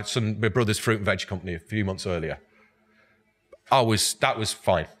for my brother's fruit and veg company a few months earlier. That was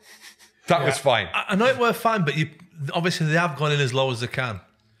fine. That was fine. I know it were fine, but obviously they have gone in as low as they can.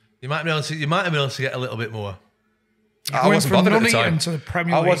 You might have been able to get a little bit more. I wasn't bothered at the time. To the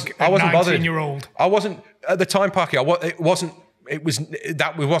Premier League I wasn't bothered. 19-year-old. I wasn't at the time, Parky. It wasn't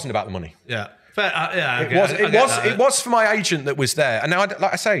about the money. Yeah. Fair, it was for my agent that was there, and now,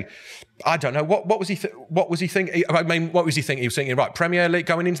 like I say, I don't know what was he thinking. I mean, what was he thinking? He was thinking, right, Premier League,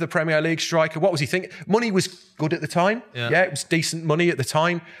 going into the Premier League, striker. What was he thinking? Money was good at the time. Yeah, it was decent money at the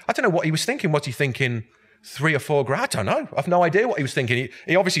time. I don't know what he was thinking. Was he thinking 3 or 4 grand? I don't know. I've no idea what he was thinking.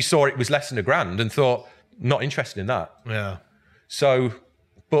 He obviously saw it was less than £1,000 and thought, not interested in that. Yeah. So,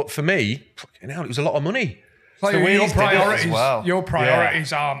 but for me, it was a lot of money. Like your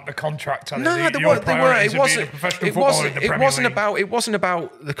priorities aren't the contract. No, they weren't. It wasn't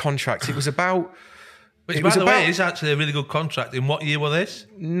about the contract. It was about. Which, by the way, is actually a really good contract. In what year was this?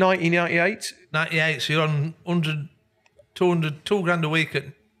 1998. 98. So you're on 2 grand a week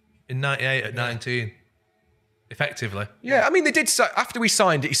in 98 at 19, effectively. Yeah, I mean, they did. After we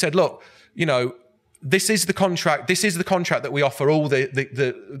signed it, he said, "Look, this is the contract. This is the contract that we offer all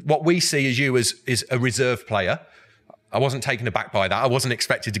the what we see as you as is a reserve player." I wasn't taken aback by that. I wasn't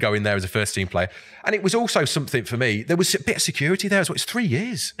expected to go in there as a first team player. And it was also something for me. There was a bit of security there as well. It's 3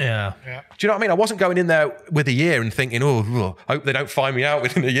 years. Yeah. Do you know what I mean? I wasn't going in there with a year and thinking, I hope they don't find me out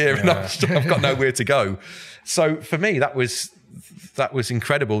within a year and I've got nowhere to go. So for me, that was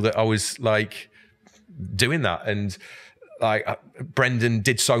incredible that I was like doing that. And like Brendan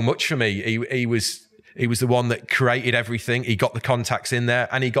did so much for me. He was the one that created everything. He got the contacts in there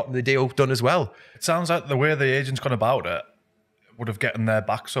and he got the deal done as well. It sounds like the way the agent's gone about it, would have gotten their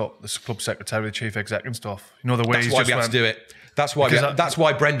backs up, the club secretary, the chief exec and stuff. You know, the way That's he's why just we had to do it. That's why that's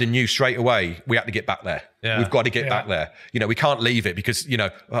why Brendan knew straight away we had to get back there. Yeah. We've got to get back there. You know, we can't leave it because, you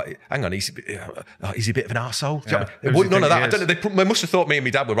know, hang on, is he a bit of an arsehole? Yeah. None of that. I don't know. They must have thought me and my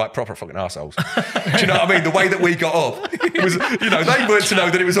dad were like proper fucking arseholes. Do you know what I mean? The way that we got up, it was, you know, they weren't to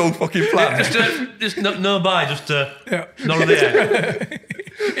know that it was all fucking planned. Just no bye, just none of the air.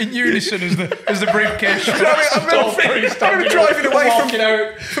 In unison as the briefcase. I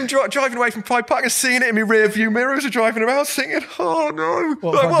remember driving away from Pride Park and seeing it in my rear view mirror as I was driving around, thinking, "Oh no,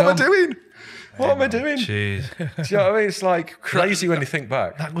 what am I doing? What am I doing?" Jeez. Do you know what I mean? It's like crazy when you think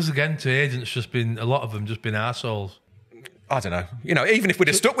back. That goes again to agents. A lot of them just been arseholes. I don't know. You know, even if we'd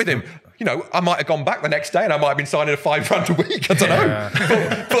have stuck with him, you know, I might have gone back the next day and I might have been signing a £5 a week. I don't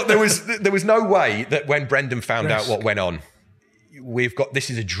know. But there was no way that when Brendan found out what went on, this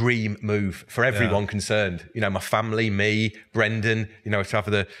is a dream move for everyone concerned. You know, my family, me, Brendan, you know, to have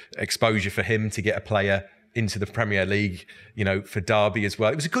the exposure for him to get a player into the Premier League, you know, for Derby as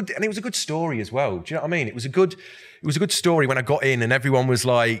well. It was a good story as well. Do you know what I mean? It was a good story when I got in and everyone was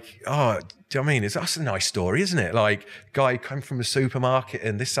like, "Oh, do you know what I mean? That's a nice story, isn't it? Like, guy came from a supermarket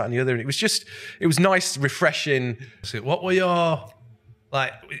and this, that and the other." And it was nice, refreshing. So what were your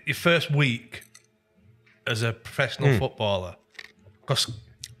first week as a professional footballer? Because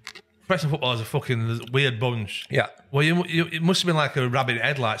professional footballers are fucking weird bunch. Yeah. Well, it must have been like a rabbit in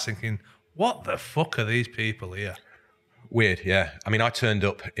headlights thinking, what the fuck are these people here? Weird, yeah. I mean, I turned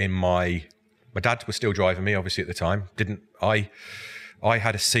up in my dad was still driving me, obviously, at the time. I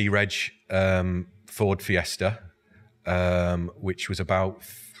had a C-Reg Ford Fiesta, which was about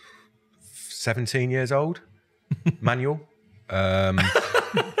 17 years old, manual.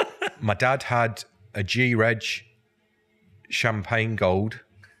 My dad had a G-Reg Champagne Gold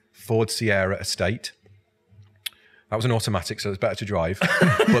Ford Sierra Estate. That was an automatic, so it was better to drive.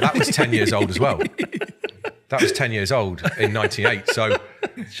 But that was 10 years old as well. That was 10 years old in 98. So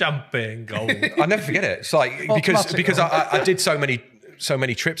Champagne Gold. I'll never forget it. It's like because I did so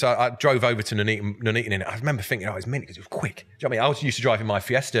many trips. I drove over to Nuneaton and I remember thinking, it's mint because it was quick. Do you know what I mean? I was used to driving my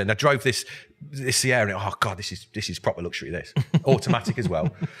Fiesta and I drove this Sierra and oh God, this is proper luxury, this. Automatic as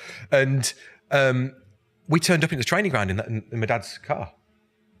well. And we turned up in the training ground in my dad's car.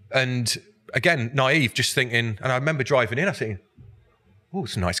 And again, naive, just thinking, and I remember driving in, I was thinking, oh,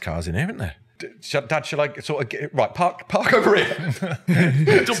 some nice cars in here, aren't there? Dad, shall I sort of get, right, park over here.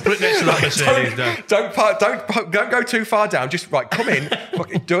 Don't put it next to that Mercedes, Dad. Don't go too far down. Just right, come in,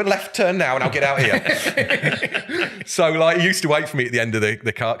 do a left turn now, and I'll get out here. So like, he used to wait for me at the end of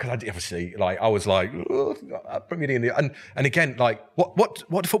the car because I obviously like I was like, oh, bring me in the and again like what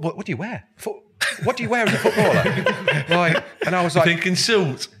football? What do you wear? What do you wear as a footballer? Like, and I was like, thinking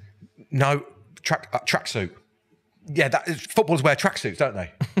suit. No, tracksuit. Yeah, footballers wear tracksuits, don't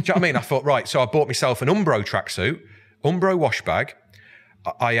they? Do you know what I mean? I thought, right, so I bought myself an Umbro tracksuit, Umbro wash bag.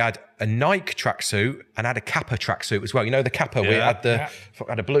 I had a Nike tracksuit and had a Kappa tracksuit as well. You know the Kappa, we had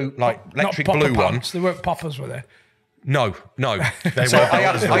a blue, like electric blue one. They weren't poppers, were they? No. So I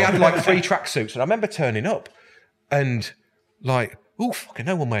had like 3 tracksuits, and I remember turning up and like, oh, fucking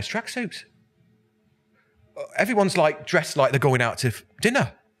no one wears tracksuits. Everyone's like dressed like they're going out to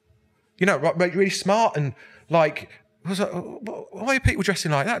dinner. You know, really smart and like, I was like, why are people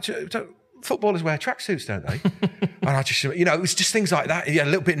dressing like that? Footballers wear tracksuits, don't they? And I just, you know, it was just things like that. Yeah, a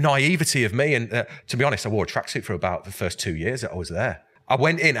little bit of naivety of me. And to be honest, I wore a tracksuit for about the first 2 years that I was there. I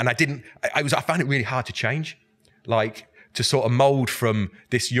went in and I found it really hard to change, like to sort of mold from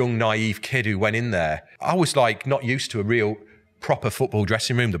this young, naive kid who went in there. I was like not used to a real proper football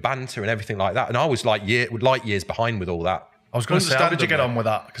dressing room, the banter and everything like that. And I was like light years behind with all that. I was going to say, how did you get on with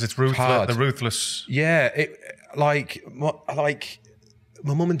that? Because it's ruthless. The ruthless. Yeah, my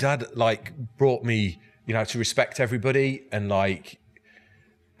mum and dad like brought me, you know, to respect everybody, and like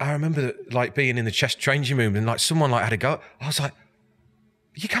I remember like being in the chest changing room and like someone like had a go. I was like,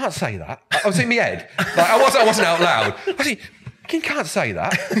 you can't say that. I was in my head, like I wasn't out loud. I was like, you can't say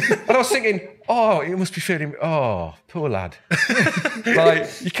that. And I was thinking, oh, you must be feeling, oh, poor lad.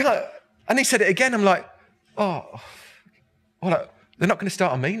 Like you can't. And he said it again. I'm like, oh. Well, they're not going to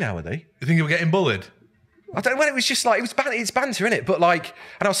start on me now, are they? You think you were getting bullied? I don't know. Well, it was just like it's banter, innit? But like,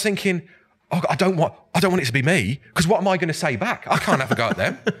 and I was thinking, oh, I don't want it to be me because what am I going to say back? I can't have a go at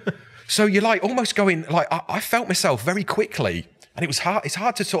them. So you're like almost going like I felt myself very quickly, and it was hard. It's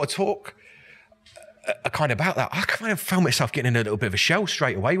hard to sort of talk kind of about that. I kind of found myself getting in a little bit of a shell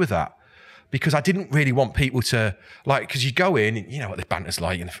straight away with that because I didn't really want people to like because you go in, you know what the banter's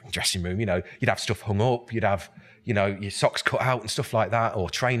like in the dressing room. You know, you'd have stuff hung up, you'd have. You know, your socks cut out and stuff like that, or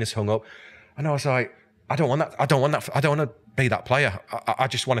trainers hung up. And I was like, I don't want that. I don't want to be that player. I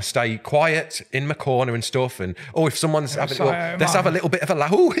just want to stay quiet in my corner and stuff. And if someone's having, let's have a little bit of a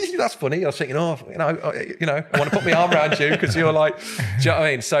laugh. Oh, that's funny. I was thinking, I want to put my arm around you because you're like, do you know what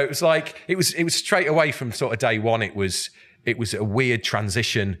I mean? So it was like it was straight away from sort of day one. It was a weird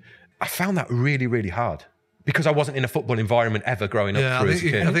transition. I found that really, really hard because I wasn't in a football environment ever growing up as a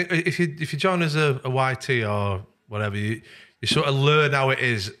kid. I think if you join as a YT or whatever, you sort of learn how it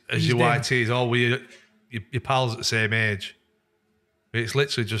is as your YTs, all with your pals at the same age. It's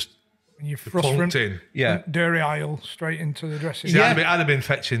literally just you're thrust in. Yeah. Dairy aisle straight into the dressing room. Yeah. I'd have been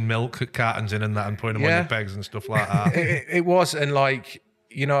fetching milk cartons in and that and putting them on your pegs and stuff like that. it was, and like,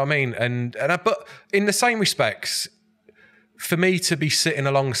 you know what I mean? But in the same respects, for me to be sitting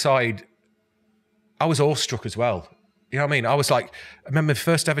alongside, I was awestruck as well. You know what I mean? I was like, I remember the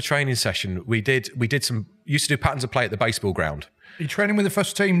first ever training session, we used to do patterns of play at the baseball ground. Are you training with the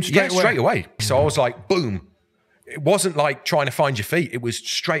first team straight away? Straight away. So I was like, boom. It wasn't like trying to find your feet. It was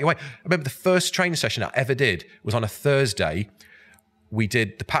straight away. I remember the first training session I ever did was on a Thursday. We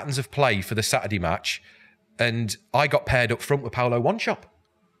did the patterns of play for the Saturday match, and I got paired up front with Paolo One Shop.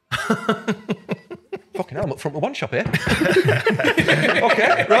 Fucking hell, I'm up front with One Shop here.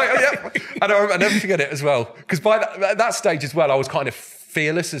 Okay, right, yeah. And I never forget it as well. Because by that stage as well, I was kind of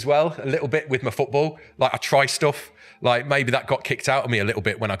fearless as well, a little bit with my football. Like I try stuff. Like maybe that got kicked out of me a little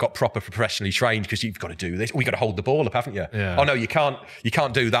bit when I got proper professionally trained because you've got to do this. You've got to hold the ball up, haven't you? Yeah. Oh no, you can't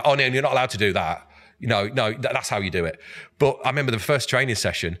do that. Oh no, you're not allowed to do that. No, that's how you do it. But I remember the first training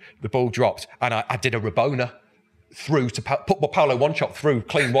session, the ball dropped and I did a Rabona through to put Paolo One Shot through,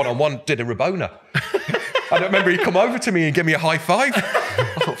 clean one-on-one, did a Rabona. I don't remember he come over to me and give me a high five.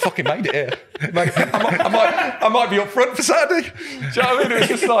 I thought, fucking made it here. Mate, I might be up front for Saturday. Do you know what I mean? It was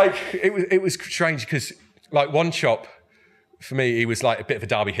just like, it was strange because like One Shop, for me, he was like a bit of a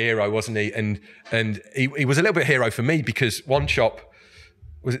derby hero, wasn't he? And he was a little bit hero for me because One Shop,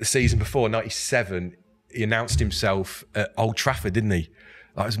 was it the season before, 97, he announced himself at Old Trafford, didn't he?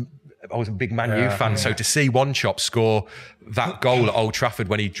 I was a big Man U fan, so to see One Shop score that goal at Old Trafford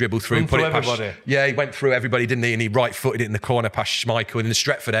when he dribbled through, put it past everybody. Yeah, he went through everybody, didn't he? And he right-footed it in the corner past Schmeichel in the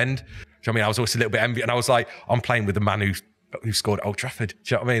Stretford end. Do you know what I mean? I was always a little bit envious, and I was like, I'm playing with the man who scored at Old Trafford. Do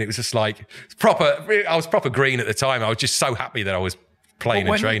you know what I mean? It was just like I was proper green at the time. I was just so happy that I was playing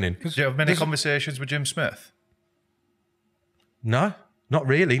and training. Did you have many conversations with Jim Smith? No, not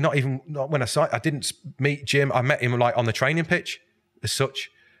really. Not when I didn't meet Jim. I met him like on the training pitch as such.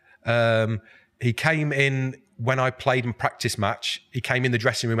 He came in when I played in practice match. He came in the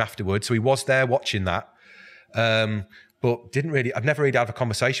dressing room afterwards, so he was there watching that. But I've never really had a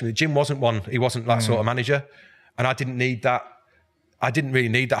conversation with him. Jim wasn't one. He wasn't that sort of manager, and I didn't need that. I didn't really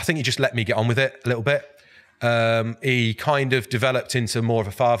need that. I think he just let me get on with it a little bit. He kind of developed into more of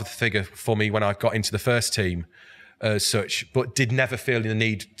a father figure for me when I got into the first team as such, but did never feel the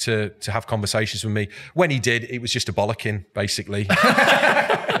need to have conversations with me. When he did, it was just a bollocking, basically.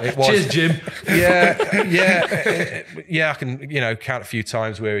 It was. Cheers, Jim. Yeah. I can, count a few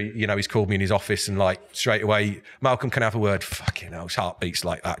times where he's called me in his office and like straight away, Malcolm, can I have a word? Fucking hell, his heart beats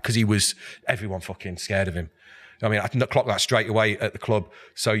like that because everyone fucking scared of him. I mean, I can clock that straight away at the club.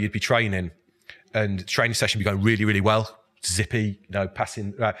 So you'd be training, and the training session would be going really, really well, zippy,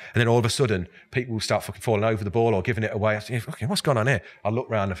 passing, and then all of a sudden, people will start fucking falling over the ball or giving it away. I think, fucking, what's going on here? I look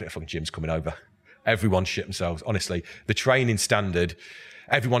round, I think, fucking Jim's coming over. Everyone shit themselves, honestly. The training standard,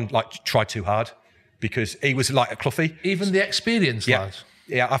 everyone tried too hard because he was like a Cloughie. Even the experienced lads.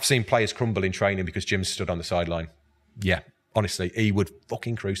 Yeah, I've seen players crumble in training because Jim stood on the sideline. Yeah, honestly, he would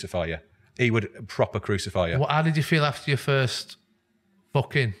fucking crucify you. He would proper crucify you. How did you feel after your first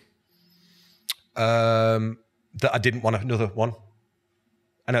fucking? That I didn't want another one.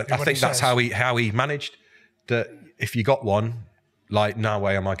 And I think that's how he managed. That if you got one, like, no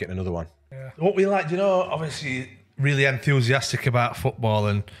way am I getting another one. Yeah. What we like, obviously really enthusiastic about football,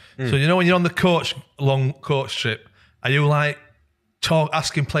 and so when you're on the long coach trip, are you like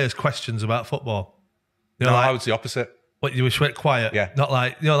asking players questions about football? No, I was the opposite. What, you were quiet? Yeah. Not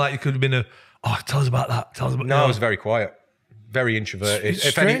like, like you could have been tell us about that. Tell us about. No, I was very quiet, very introverted. It's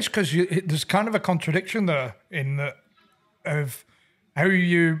strange because there's kind of a contradiction there of how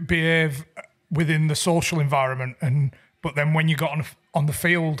you behave within the social environment, but then when you got on the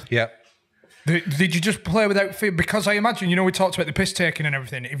field, yeah. Did you just play without fear? Because I imagine, we talked about the piss taking and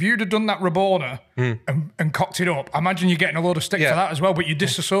everything. If you'd have done that Rabona and cocked it up, I imagine you're getting a load of stick for that as well. But you're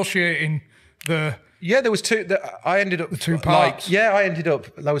disassociating the. Yeah, there was two. I ended up the two parts.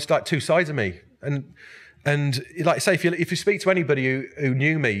 There was like two sides of me, and like say if you speak to anybody who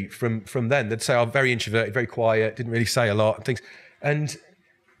knew me from then, they'd say I'm very introverted, very quiet, didn't really say a lot and things. And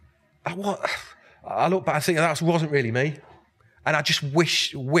I look back, I think that wasn't really me. And I just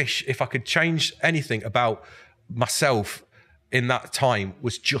wish if I could change anything about myself in that time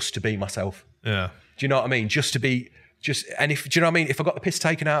was just to be myself. Yeah. Do you know what I mean? Just to be, do you know what I mean? If I got the piss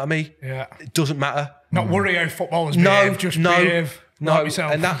taken out of me, it doesn't matter. Not worry how footballers behave, just behave like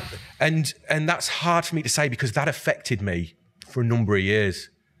yourself. And that's hard for me to say because that affected me for a number of years.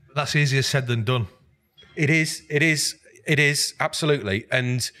 That's easier said than done. It is, absolutely.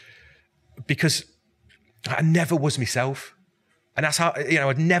 And because I never was myself. And that's how,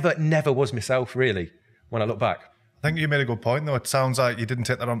 I never was myself, really, when I look back. I think you made a good point, though. It sounds like you didn't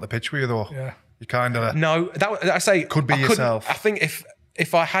take that on the pitch with you, though. Yeah. You kind of... No, I say... Could be yourself. I think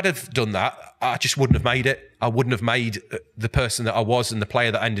if I had have done that, I just wouldn't have made it. I wouldn't have made the person that I was and the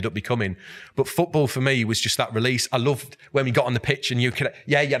player that I ended up becoming. But football for me was just that release. I loved when we got on the pitch and you'd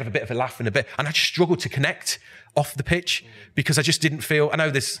have a bit of a laugh and I just struggled to connect off the pitch because I just didn't feel, I know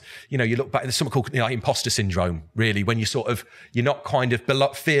this, you look back, there's something called imposter syndrome, really, when you're not kind of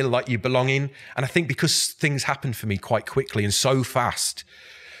feel like you belong in. And I think because things happened for me quite quickly and so fast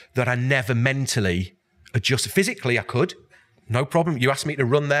that I never mentally adjusted. Physically, I could. No problem. You asked me to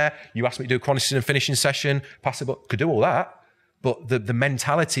run there. You asked me to do a chronicling and finishing session, pass the ball. Could do all that. But the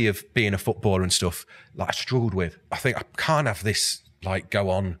mentality of being a footballer and stuff, I struggled with. I think I can't have this go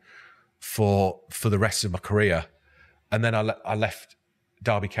on for the rest of my career. And then I left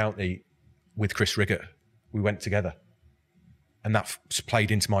Derby County with Chris Riggott. We went together. And that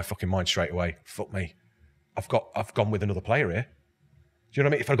played into my fucking mind straight away. Fuck me. I've gone with another player here. Do you know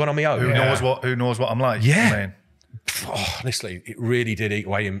what I mean? If I'd gone on my own. Who knows what I'm like? Yeah. I mean. Oh, honestly, it really did eat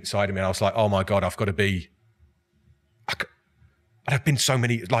away inside of me. And I was like, oh my God, I've got to be... I've been so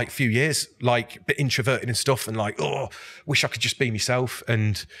many, few years, a bit introverted and stuff and wish I could just be myself.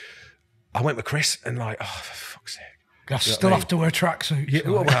 And I went with Chris and oh, for fuck's sake. I still have to wear tracksuits. Yeah,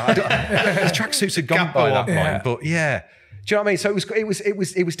 the tracksuits had gone by that point, but yeah. Do you know what I mean? So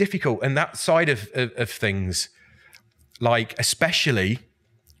it was difficult. And that side of things, especially,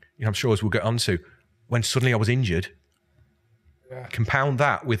 I'm sure as we'll get onto, when suddenly I was injured, compound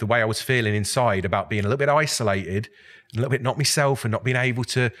that with the way I was feeling inside about being a little bit isolated, a little bit not myself and not being able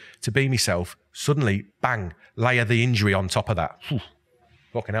to be myself, suddenly, bang, layer the injury on top of that. Whew.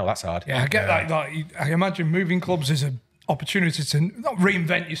 Fucking hell, that's hard. Yeah, I get that. I imagine moving clubs is an opportunity to not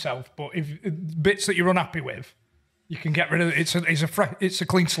reinvent yourself, but if bits that you're unhappy with, you can get rid of it. It's a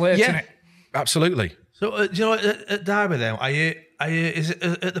clean slate, isn't it? Absolutely. So, at Derby then, is it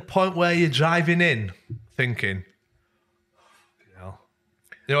at the point where you're driving in thinking,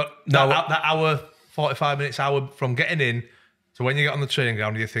 that hour, 45 minutes, hour from getting in to when you get on the training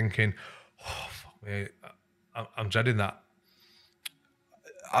ground, you're thinking, oh, fuck me, I'm dreading that.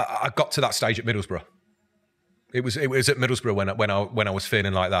 I got to that stage at Middlesbrough. It was at Middlesbrough when I was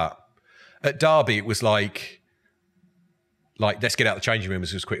feeling like that. At Derby, it was like let's get out of the changing room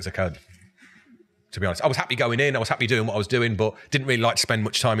as quick as I can. To be honest, I was happy going in. I was happy doing what I was doing, but didn't really like to spend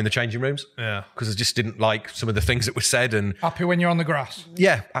much time in the changing rooms. Yeah, because I just didn't like some of the things that were said. And happy when you're on the grass.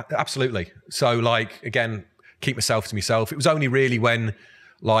 Yeah, absolutely. So again, keep myself to myself. It was only really when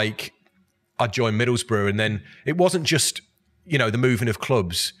I joined Middlesbrough, and then it wasn't just the moving of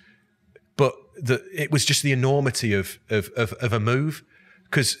clubs, but it was just the enormity of a move,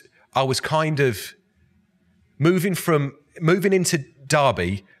 because I was kind of moving into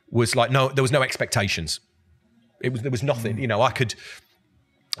Derby. Was there was no expectations. There was nothing. I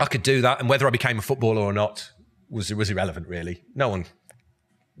could do that, and whether I became a footballer or not was irrelevant, really. No one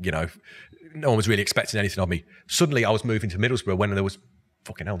was really expecting anything of me. Suddenly, I was moving to Middlesbrough when there was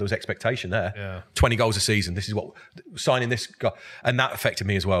there was expectation there. Yeah. 20 goals a season. This is what signing this guy, and that affected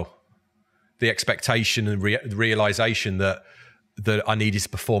me as well. The expectation and the realization that I needed to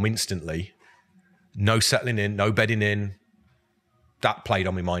perform instantly. No settling in, no bedding in. That played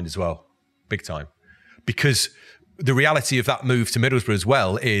on my mind as well, big time. Because the reality of that move to Middlesbrough as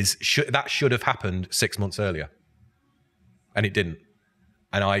well is that should have happened 6 months earlier. And it didn't.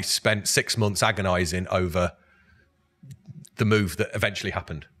 And I spent 6 months agonising over the move that eventually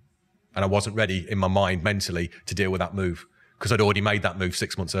happened. And I wasn't ready in my mind mentally to deal with that move because I'd already made that move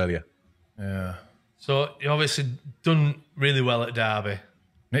 6 months earlier. Yeah. So you obviously done really well at Derby.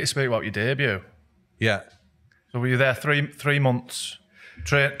 Need to speak about your debut. Yeah. So were you there three months?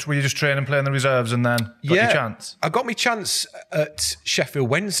 Were you just training, playing the reserves, and then got your chance? I got my chance at Sheffield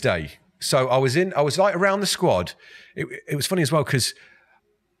Wednesday. So I was around the squad. It was funny as well because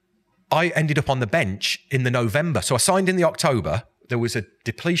I ended up on the bench in the November. So I signed in the October. There was a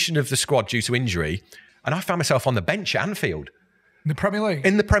depletion of the squad due to injury, and I found myself on the bench at Anfield. In the Premier League?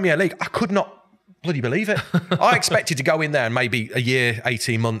 In the Premier League. I could not bloody believe it. I expected to go in there and maybe a year,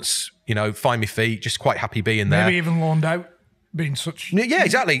 18 months, find my feet, just quite happy being there. Maybe even loaned out. being such... Yeah,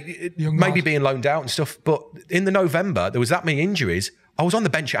 exactly. Young Maybe lad. being loaned out and stuff. But in the November, there was that many injuries. I was on the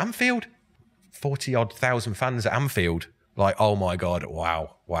bench at Anfield. 40-odd thousand fans at Anfield. Like, oh my God,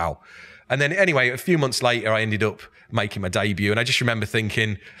 wow. And then anyway, a few months later, I ended up making my debut. And I just remember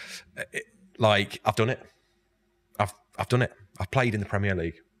thinking, like, I've done it. I've done it. I've played in the Premier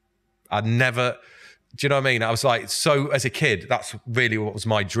League. I'd never... Do you know what I mean? I was like, so as a kid, that's really what was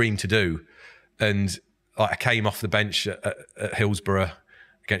my dream to do. And like, I came off the bench at Hillsborough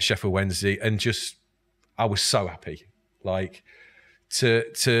against Sheffield Wednesday and just, I was so happy. Like to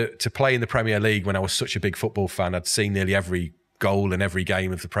play in the Premier League when I was such a big football fan, I'd seen nearly every goal and every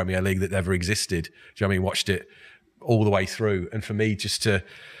game of the Premier League that ever existed. Do you know what I mean? Watched it all the way through. And for me, just to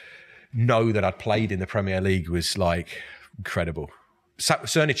know that I'd played in the Premier League was like incredible. Pavel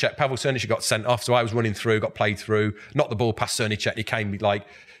Cernicek got sent off, so I was running through, got played through, knocked the ball past Cernicek, he came like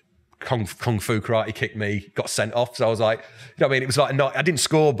kung fu karate kicked me, got sent off. So I was like, you know what I mean? It was like, I didn't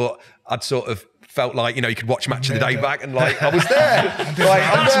score, but I'd sort of felt like, you know, you could watch Match of the Day back and like, I was there. Like,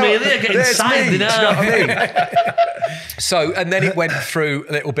 That's me, they're getting signed, you know what I mean? So, and then it went through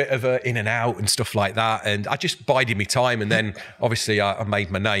a little bit of a in and out and stuff like that. And I just bided my time. And then obviously I made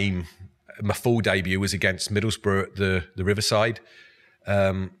my name. My full debut was against Middlesbrough at the Riverside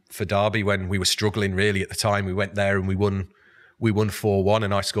for Derby when we were struggling really at the time. We went there and we won 4-1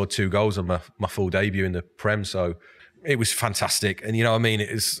 and I scored 2 goals on my full debut in the Prem. So it was fantastic. And you know what I mean?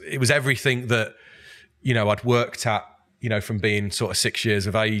 It was everything that, you know, I'd worked at, you know, from being sort of 6 years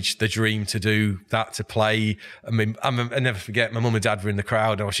of age, the dream to do that, to play. I mean, I never forget, my mum and dad were in the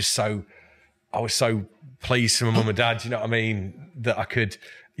crowd. And I was so pleased for my mum and dad, you know what I mean? That I could,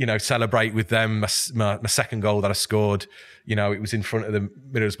 you know, celebrate with them. My second goal that I scored, you know, it was in front of the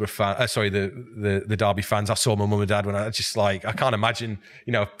Middlesbrough the Derby fans. I saw my mum and dad when I just like, I can't imagine,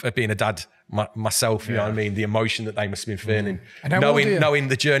 you know, being a dad myself, you know what I mean? The emotion that they must have been feeling. Knowing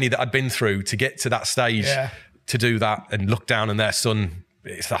the journey that I'd been through to get to that stage, to do that and look down on their son,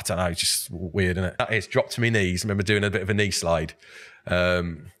 I don't know, it's just weird, isn't it? It's dropped to my knees. I remember doing a bit of a knee slide.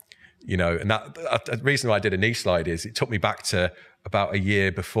 You know, and the reason why I did a knee slide is it took me back to about a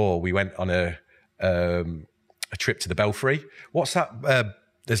year before we went on a trip to the Belfry. What's that?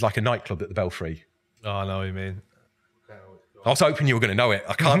 There's like a nightclub at the Belfry. Oh, I know what you mean. I was hoping you were going to know it.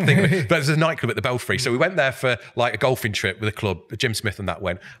 I can't think of it. But there's a nightclub at the Belfry. So we went there for like a golfing trip with a club. Jim Smith and that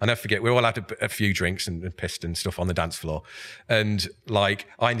went. I'll never forget, we all had a few drinks and pissed and stuff on the dance floor. And like,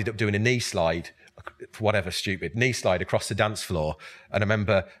 I ended up doing a knee slide, whatever, stupid knee slide across the dance floor. And I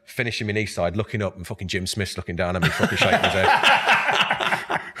remember finishing my knee slide, looking up and fucking Jim Smith's looking down at me, fucking shaking his head.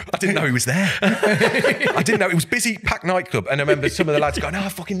 I didn't know he was there. I didn't know. It was busy, packed nightclub. And I remember some of the lads going,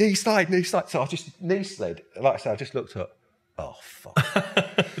 fucking knee slide. So I just knee slid. Like I said, I just looked up. Oh, fuck.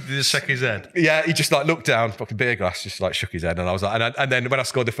 Did he just shake his head? Yeah, he just like looked down, fucking beer glass, just like shook his head. And I was like, and then when I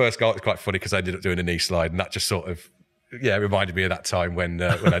scored the first goal, it was quite funny because I ended up doing a knee slide. And that just sort of, reminded me of that time when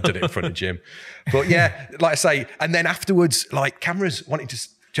I did it in front of Jim. But yeah, like I say, and then afterwards, like cameras wanting to, do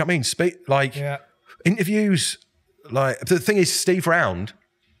you know what I mean? Speak, like interviews. Like the thing is, Steve Round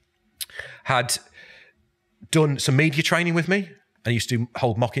had done some media training with me and used to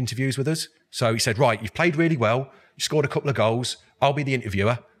hold mock interviews with us. So he said, right, you've played really well. You scored a couple of goals. I'll be the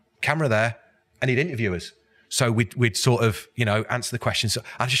interviewer, camera there, and he'd interview us. So we'd sort of, you know, answer the questions. So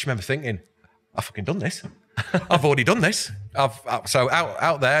I just remember thinking, I've fucking done this. I've already done this. So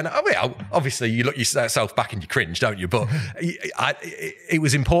out there, and I mean, obviously you look yourself back and you cringe, don't you? But it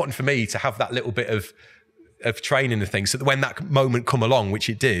was important for me to have that little bit of training and things, so that when that moment come along, which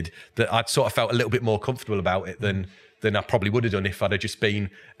it did, that I'd sort of felt a little bit more comfortable about it than I probably would have done if I'd have just been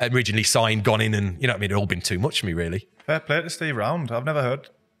originally signed, gone in, and you know what I mean, it'd all been too much for me, really. Fair play to Steve Round. I've never heard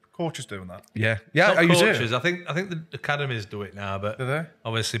coaches doing that. Yeah. Not I use it. coaches. I think the academies do it now, but Do they?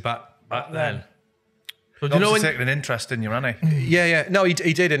 obviously back then. So Do you know taking an interest in you, hasn't he? Yeah. No, he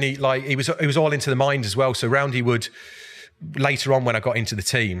did, and he was all into the mind as well. So Roundy would later on when I got into the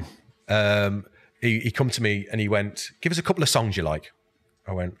team, he come to me and he went, "Give us a couple of songs you like."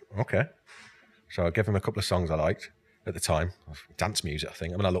 I went, "Okay." So I gave him a couple of songs I liked at the time, dance music, I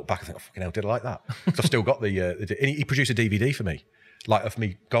think. I mean, I look back and think, oh, fucking hell, did I like that? Because I've still got and he produced a DVD for me, like of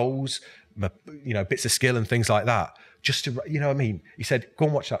me goals, my, you know, bits of skill and things like that. Just to, you know what I mean? He said, "Go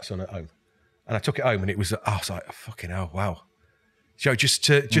and watch that, son, at home." And I took it home and it was, I was like, oh, fucking hell, wow. So just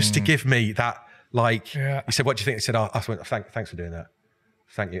to give me that, like, he said, "What do you think?" I said, I went, thanks for doing that.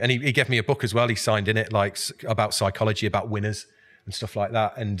 Thank you. And he gave me a book as well. He signed in it, like, about psychology, about winners and stuff like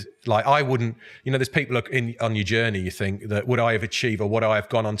that. And like, I wouldn't, you know, there's people on your journey, you think that would I have achieved or would I have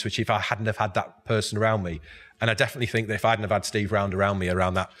gone on to achieve if I hadn't have had that person around me? And I definitely think that if I hadn't have had Steve Round around me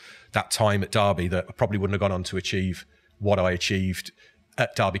around that time at Derby, that I probably wouldn't have gone on to achieve what I achieved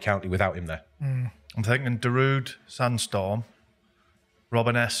at Derby County without him there. I'm thinking Darude, Sandstorm,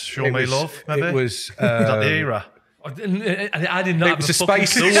 Robin S, Show Me Love, maybe? It was... Is that the era? I did not It have was a a fucking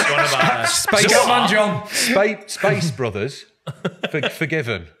space- clue what you're on about. Space, Come on, John. Space Brothers,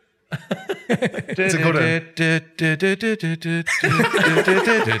 Forgiven. It's a good one.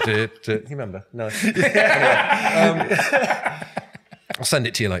 You remember? No. I'll send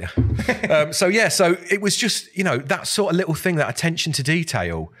it to you later. So it was just, that sort of little thing, that attention to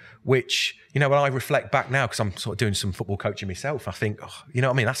detail, which, when I reflect back now, because I'm sort of doing some football coaching myself, I think, you know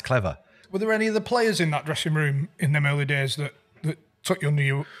what I mean? That's clever. Were there any of the players in that dressing room in them early days that took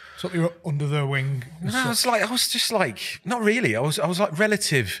you under their wing? No, I was just like, not really. I was like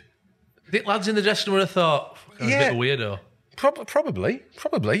relative. I think lads in the dressing room would have thought, "Fuck, he's a bit of a weirdo."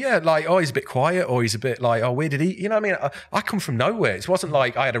 Probably, yeah. Like, he's a bit quiet, or he's a bit like, where did he? You know what I mean? I come from nowhere. It wasn't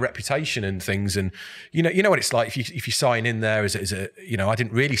like I had a reputation and things, and you know what it's like if you sign in there as a I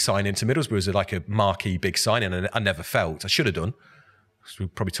didn't really sign into Middlesbrough as like a marquee big signing, and I never felt I should have done. We'll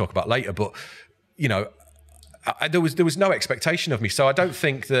probably talk about later, but there was no expectation of me, so I don't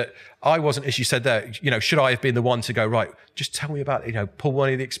think that I wasn't, as you said there, should I have been the one to go, right, just tell me about it, pull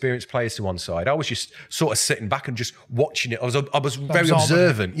one of the experienced players to one side. I was just sort of sitting back and just watching it. I was very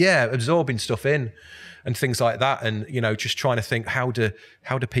observant, absorbing stuff in and things like that, and just trying to think how do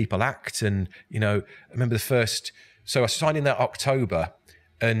people act, and I remember so I signed in that October,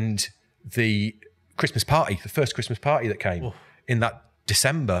 and the first Christmas party that came in that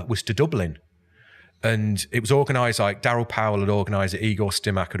December was to Dublin. And it was organised, like Daryl Powell had organised it, Igor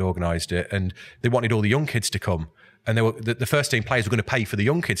Stimac had organised it, and they wanted all the young kids to come. And they were the first team players were going to pay for the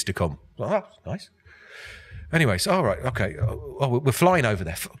young kids to come. Oh, nice. Anyway, so all right, okay. We're flying over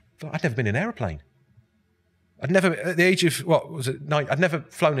there. I'd never been in an aeroplane. I'd never, at the age of, I'd never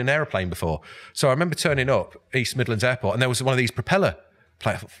flown an aeroplane before. So I remember turning up East Midlands Airport, and there was one of these propeller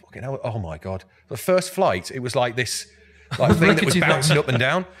planes. Fucking hell, oh my God. The first flight, it was like this thing that was bouncing up and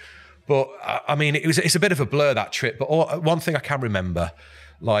down. But I mean, it's a bit of a blur, that trip. But one thing I can remember,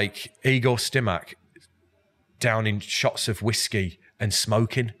 like Igor Stimac downing shots of whiskey and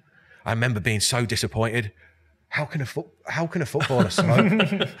smoking. I remember being so disappointed. How can a footballer smoke?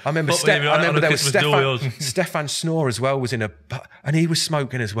 I remember there was Stefan Snore as well and he was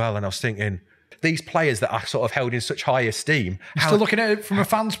smoking as well. And I was thinking, these players that I sort of held in such high esteem. You're still looking at it from a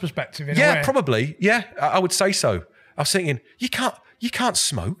fan's perspective, in a way. Yeah, probably. Yeah, I would say so. I was thinking, you can't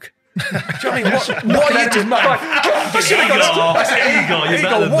smoke. Do you know what I mean? What are you doing? What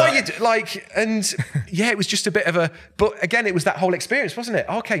are you doing? Like, and yeah, it was just a bit of a. But again, it was that whole experience, wasn't it?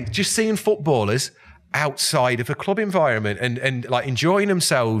 Okay, just seeing footballers outside of a club environment and like enjoying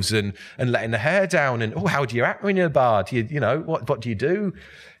themselves and letting the hair down and how do you act when you're in a bar? Do you what do you do?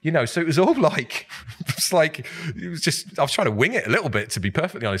 So it was all like, I was trying to wing it a little bit, to be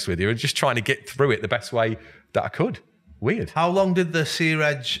perfectly honest with you, and just trying to get through it the best way that I could. Weird. How long did the Sea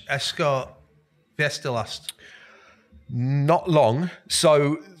Reg Escort Fiesta last? Not long.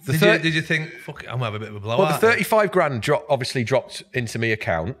 So did you think, fuck it, I'm going to have a bit of a blowout? Well, the 35 grand obviously dropped into my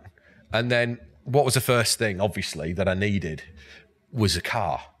account. And then what was the first thing, obviously, that I needed was a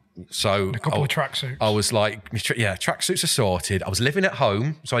car. So a couple of tracksuits. I was like, tracksuits are sorted. I was living at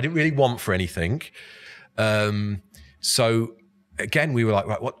home, so I didn't really want for anything. So again, we were like,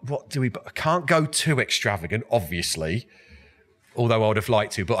 right, what do we... I can't go too extravagant, obviously, although I would have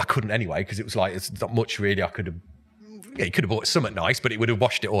liked to, but I couldn't anyway, because it was like, it's not much really I could have... Yeah, you could have bought something nice, but it would have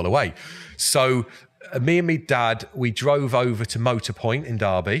washed it all away. So me and my dad, we drove over to Motor Point in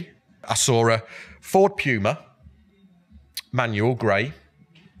Derby. I saw a Ford Puma, manual, grey.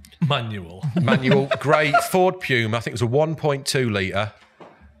 Manual, grey Ford Puma. I think it was a 1.2 litre,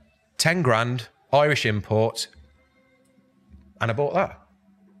 10 grand, Irish import. And I bought that.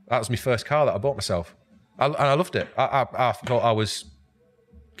 That was my first car that I bought myself. And I loved it. I thought I was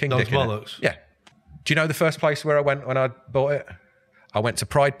king dick in it. Yeah. Do you know the first place where I went when I bought it? I went to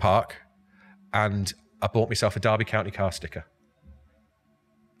Pride Park and I bought myself a Derby County car sticker.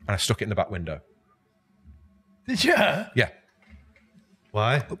 And I stuck it in the back window. Did you? Yeah.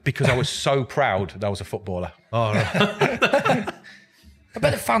 Why? Because I was so proud that I was a footballer. Oh, right. I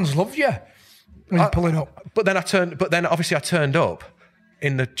bet the fans loved you when you pull it up. But then obviously I turned up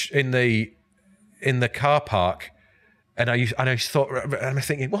in the car park, and I thought, and I'm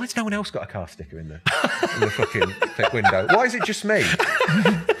thinking, why has no one else got a car sticker in the fucking thick window? Why is it just me?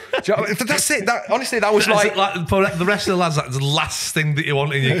 That's it. Honestly, that was like for the rest of the lads, that's the last thing that you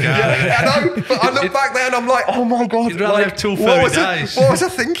want in your car. Yeah, I know. But I look back there and I'm like, oh my God, you'd rather have 2 furry days. What was I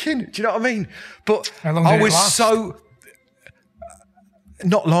thinking? Do you know what I mean? But I was so.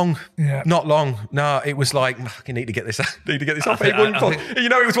 Not long. Yeah. Not long. No, it was like, I need to get this off. think- You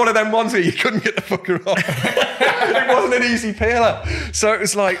know, it was one of them ones where you couldn't get the fucker off. It wasn't an easy peeler. So it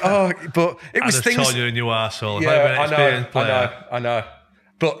was like, oh, but it was just things. told you in your arsehole. Yeah, I know.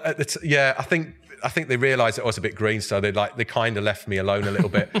 But at the I think they realised that I was a bit green, so they kind of left me alone a little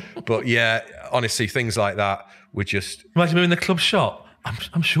bit. But yeah, honestly, things like that were just. Imagine me in the club shop.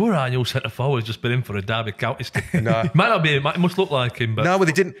 I'm sure our new centre forward's just been in for a Derby County stick. No. It might not be. It must look like him, but No, well,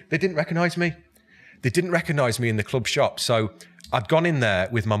 they didn't recognise me. They didn't recognise me in the club shop. So I'd gone in there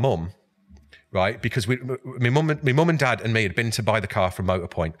with my mum, right? Because my mum and dad and me had been to buy the car from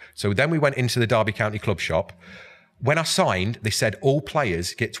Motorpoint. So then we went into the Derby County club shop. When I signed, they said all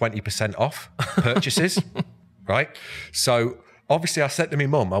players get 20% off purchases, right? So obviously I said to my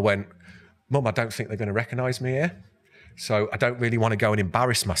mum, I went, Mum, I don't think they're going to recognise me here. So I don't really want to go and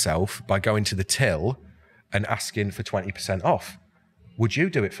embarrass myself by going to the till and asking for 20% off. Would you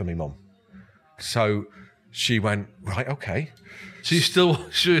do it for me, Mum? So she went, right, okay. so you're still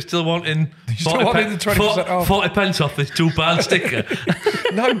wanting still wanting the 20% off. 40 pence off this £2 sticker.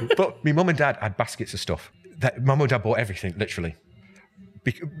 No, but my mum and dad had baskets of stuff. My mum and dad bought everything, literally.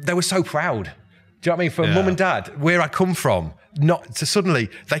 They were so proud. Do you know what I mean? For mum and dad, where I come from, not to suddenly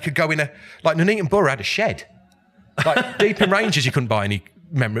they could go in like Nuneaton Borough had a shed. Like deep in Rangers, you couldn't buy any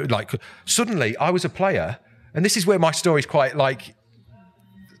memory. Like suddenly I was a player, and this is where my story's quite like,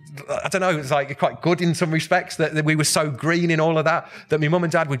 I don't know, it's like quite good in some respects that we were so green in all of that my mum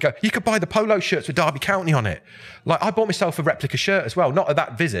and dad would go, you could buy the polo shirts with Derby County on it. Like I bought myself a replica shirt as well, not at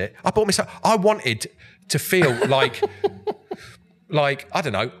that visit. I wanted to feel like, I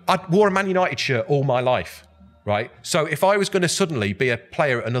don't know, I wore a Man United shirt all my life, right? So if I was going to suddenly be a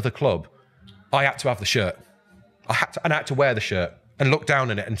player at another club, I had to have the shirt. I had to wear the shirt and look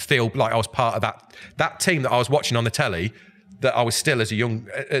down on it and feel like I was part of that team that I was watching on the telly, that I was still as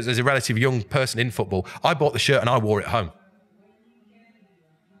a relatively young person in football. I bought the shirt and I wore it home.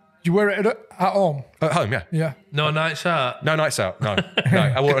 You wear it at home? At home, yeah. Yeah. No nights out. No nights out. No,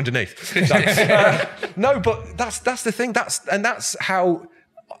 I wore it underneath. No, but that's the thing. That's how.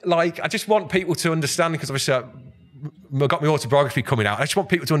 Like, I just want people to understand, because obviously I've got my autobiography coming out. I just want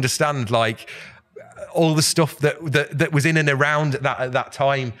people to understand, like, all the stuff that was in and around at that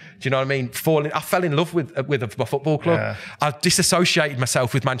time. Do you know what I mean? I fell in love with my football club. Yeah. I disassociated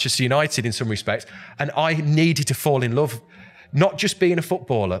myself with Manchester United in some respects, and I needed to fall in love, not just being a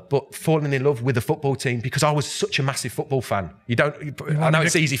footballer, but falling in love with the football team, because I was such a massive football fan. I know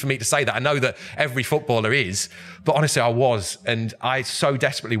it's easy for me to say that. I know that every footballer is, but honestly, I was, and I so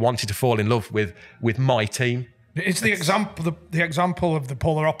desperately wanted to fall in love with my team. It's the example of the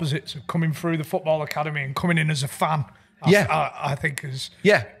polar opposites of coming through the football academy and coming in as a fan. I think is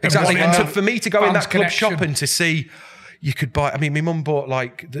exactly. And for me to go in that club connection. shop and to see, you could buy. I mean, my mum bought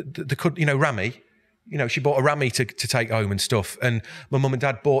like the Rami. You know, she bought a Rami to take home and stuff. And my mum and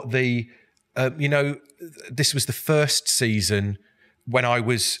dad bought this was the first season when I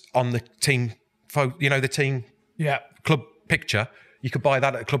was on the team. The team club picture. You could buy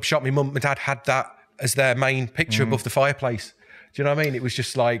that at a club shop. My mum and dad had that as their main picture above the fireplace. Do you know what I mean? It was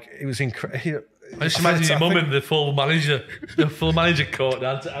just like, it was incredible. I just imagine your mum in the full manager coat.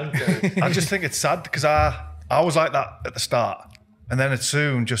 I just think it's sad, because I was like that at the start, and then it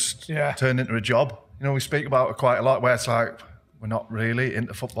soon just turned into a job. You know, we speak about it quite a lot, where it's like, we're not really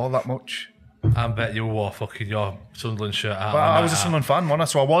into football that much. I bet you wore fucking your Sunderland shirt out. Well, I was a Sunderland fan, wasn't I?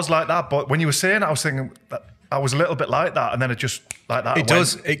 So I was like that. But when you were saying it, I was thinking that I was a little bit like that, and then it just like that.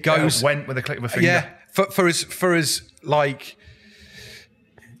 It went with a click of a finger. Yeah, for us, like,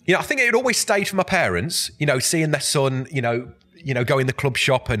 you know, I think it always stayed for my parents. You know, seeing their son, you know, go in the club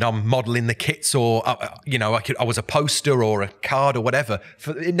shop and I'm modelling the kits, or I was a poster or a card or whatever.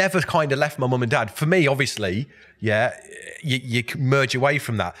 It never kind of left my mum and dad. For me, obviously, you merge away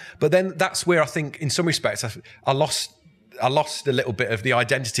from that. But then that's where I think, in some respects, I lost a little bit of the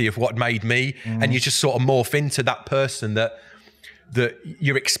identity of what made me, and you just sort of morph into that person that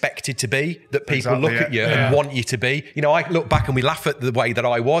you're expected to be, that people look at you and want you to be. You know, I look back and we laugh at the way that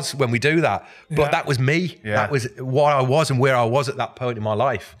I was when we do that, but that was me. Yeah. That was what I was and where I was at that point in my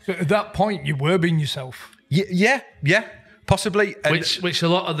life. So at that point, you were being yourself. Yeah, possibly. Which a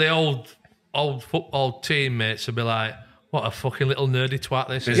lot of the old football teammates would be like, what a fucking little nerdy twat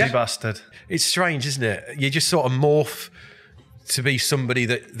this is. Busy bastard. It's strange, isn't it? You just sort of morph to be somebody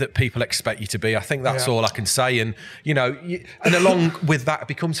that people expect you to be. I think that's all I can say. And, you know, and along with that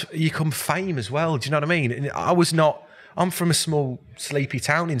you become fame as well. Do you know what I mean? And I'm from a small, sleepy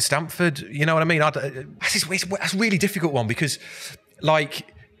town in Stamford. You know what I mean? That's a really difficult one, because, like,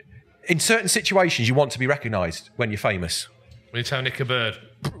 in certain situations, you want to be recognised when you're famous. When you tell Nick a bird.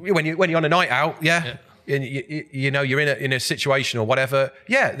 when you're on a night out, yeah. And you know, you're in a situation or whatever.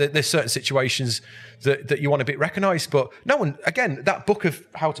 Yeah, there's certain situations that you want to be recognised, but no one. Again, that book of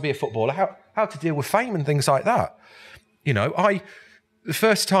how to be a footballer, how to deal with fame and things like that. You know, the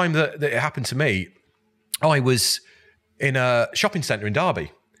first time that it happened to me, I was in a shopping centre in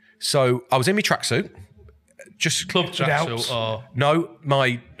Derby. So I was in my tracksuit, just Club tracksuit or no,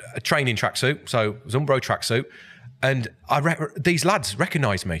 my training tracksuit. So it was Umbro tracksuit. And these lads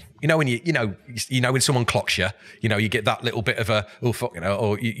recognised me. You know when you know when someone clocks you, you know you get that little bit of a oh fuck, you know,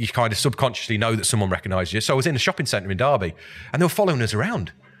 or you kind of subconsciously know that someone recognised you. So I was in a shopping centre in Derby, and they were following us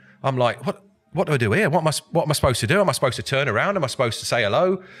around. I'm like, what do I do here? What am I supposed to do? Am I supposed to turn around? Am I supposed to say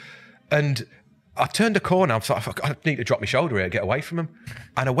hello? And I turned a corner. I was like, I need to drop my shoulder here, get away from them.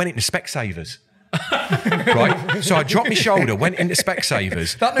 And I went into Specsavers. Right, so I dropped my shoulder, went into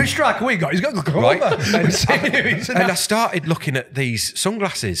Specsavers. That new striker we got, he's got to go right, over. and I started looking at these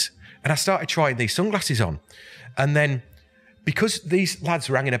sunglasses, and I started trying these sunglasses on, and then because these lads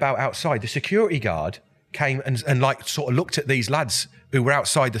were hanging about outside, the security guard came and like sort of looked at these lads who were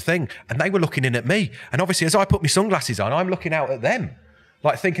outside the thing, and they were looking in at me, and obviously as I put my sunglasses on, I'm looking out at them.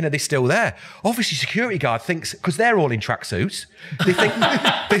 Like thinking, are they still there? Obviously, security guard thinks, because they're all in tracksuits,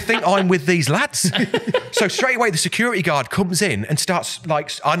 they think I'm with these lads. So straight away, the security guard comes in and starts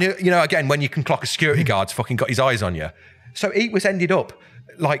like, I knew, you know, again, when you can clock a security guard's fucking got his eyes on you. So he was ended up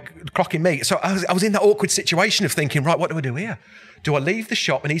like clocking me. So I was in that awkward situation of thinking, right, what do I do here? Do I leave the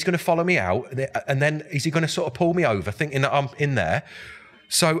shop and he's going to follow me out, and then is he going to sort of pull me over, thinking that I'm in there?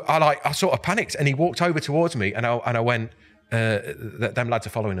 So I sort of panicked, and he walked over towards me, and I went, them lads are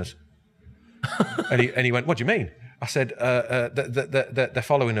following us. and he went, what do you mean? I said, they're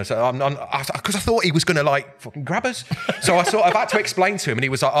following us. Because I thought he was going to like fucking grab us. So I sort of had to explain to him, and he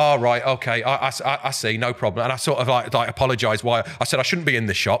was like, oh, right, okay, I see, no problem. And I sort of like apologised why. I said, I shouldn't be in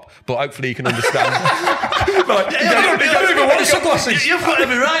this shop, but hopefully you can understand. Like, You've got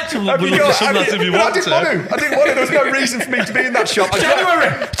every right to look at the sunglasses if you want to. I didn't want to. There was no reason for me to be in that shop. I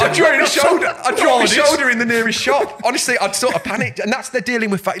dropped my shoulder in the nearest shop. Honestly, I'd sort of panicked, and that's the dealing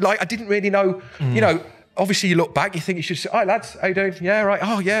with. Like, I didn't really know, you know. Obviously, you look back, you think you should say, "Hi lads, how you doing? Yeah, right.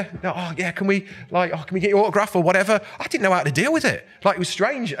 Oh yeah, no, oh yeah. Can we get your autograph or whatever?" I didn't know how to deal with it. Like, it was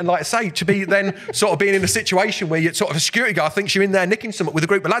strange, and like I say, to be then sort of being in a situation where you're sort of a security guard thinks you're in there nicking something with a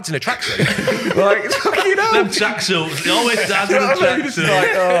group of lads in a tracksuit. Like, you know, them tracksuits, they always dads in a tracksuit.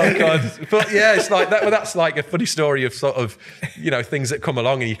 Like, oh god. But yeah, it's like that. Well, that's like a funny story of sort of, you know, things that come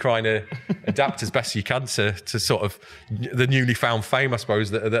along and you're trying to adapt as best you can to sort of the newly found fame, I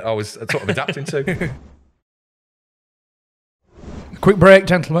suppose, that I was sort of adapting to. Quick break,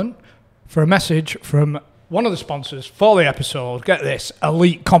 gentlemen, for a message from one of the sponsors for the episode. Get this,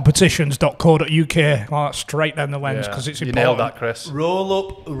 elitecompetitions.co.uk. Oh, that's straight down the lens, because it's important. You nailed that, Chris.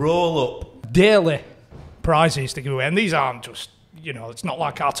 Roll up. Daily prizes to give away. And these aren't just, you know, it's not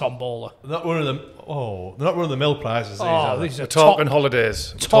like our tombola. Not one of them. Oh, they're not one of the mill prizes. These are Talking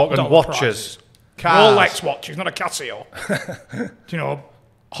holidays. Talking watches. Cars. Rolex watches, not a Casio. You know,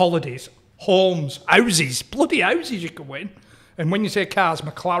 holidays, homes, houses, bloody houses you can win. And when you say cars,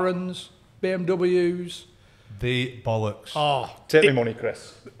 McLarens, BMWs. The bollocks. Oh, Take me money,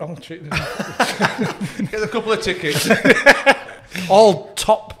 Chris. Oh, Get a couple of tickets. all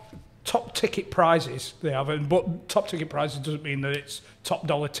top ticket prizes they have, but top ticket prizes doesn't mean that it's top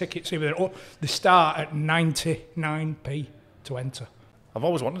dollar tickets either. They start at 99p to enter. I've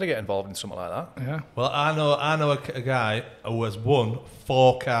always wanted to get involved in something like that. Yeah. Well, I know a guy who has won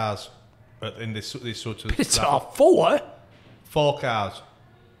 4 cars in this sort of. It's all 4. 4 cars,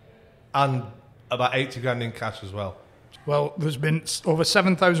 and about 80 grand in cash as well. Well, there's been over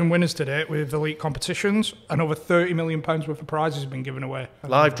 7,000 winners to date with elite competitions, and over £30 million worth of prizes have been given away.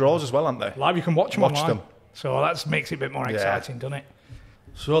 Live draws as well, aren't they? Live, you can watch them Watch online. them. So that makes it a bit more exciting, doesn't it?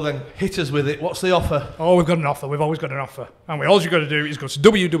 So then, hit us with it. What's the offer? Oh, we've got an offer. We've always got an offer. And all you've got to do is go to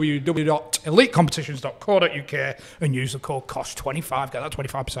www.elitecompetitions.co.uk and use the code COSH25. Get that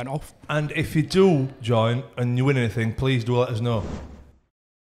 25% off. And if you do join and you win anything, please do let us know.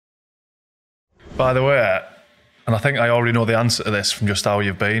 By the way, and I think I already know the answer to this from just how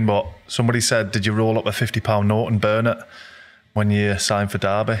you've been, but somebody said, did you roll up a £50 note and burn it when you signed for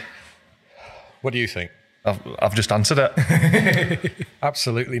Derby? What do you think? I've just answered it.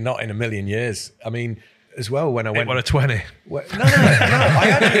 Absolutely not in a million years. I mean, as well, when I went... What a 20. No. I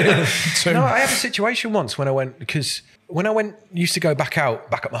had a situation once when I went, because when I used to go back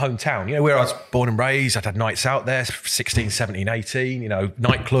up my hometown, you know, where I was born and raised, I'd had nights out there, 16, 17, 18, you know,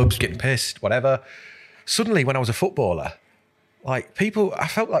 nightclubs, getting pissed, whatever. Suddenly, when I was a footballer, like people, I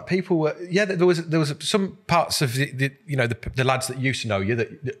felt like people were, there was some parts of the lads that used to know you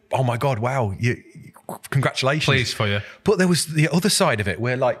that oh my God, wow, congratulations. Pleased for you. But there was the other side of it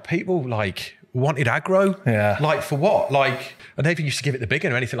where like people like wanted aggro. Yeah. Like for what? Like, and they even used to give it the big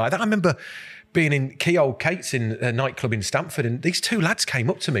one or anything like that. I remember being in Key Old Kate's in a nightclub in Stamford, and these two lads came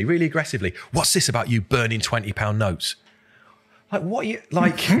up to me really aggressively. What's this about you burning £20 notes? Like, what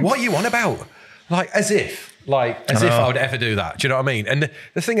are you on about? Like, as if I would ever do that. Do you know what I mean? And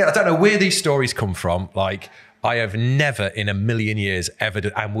the thing, I don't know where these stories come from. Like, I have never in a million years ever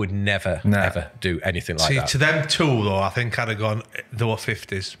do, and would never ever do anything like that. To them two though, I think I'd have gone, they were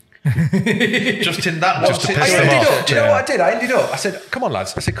 50s. Just in that Just to piss them off. Do you know what I did? I ended up, I said, come on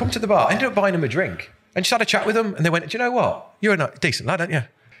lads. I said, come to the bar. I ended up buying them a drink and just had a chat with them, and they went, do you know what? You're a decent lad, aren't you?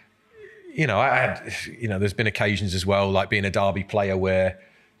 You know, I had, there's been occasions as well, like being a Derby player where,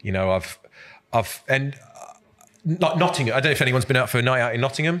 and not Nottingham. I don't know if anyone's been out for a night out in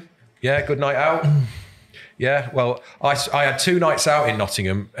Nottingham. Yeah, good night out. Yeah, well, I had 2 nights out in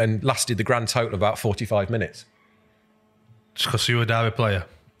Nottingham and lasted the grand total of about 45 minutes. Just because you were a Derby player?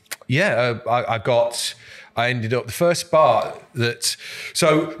 Yeah, I ended up, the first bar that,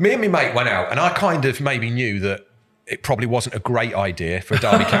 so me and my mate went out, and I kind of maybe knew that it probably wasn't a great idea for a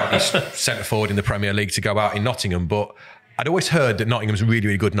Derby County centre forward in the Premier League to go out in Nottingham, but I'd always heard that Nottingham's a really,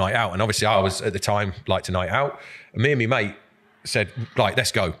 really good night out, and obviously I was at the time liked a night out, and me and my mate said, right,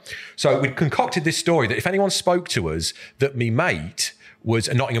 let's go. So we concocted this story that if anyone spoke to us, that me mate was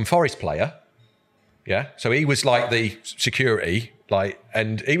a Nottingham Forest player. Yeah, so he was like the security,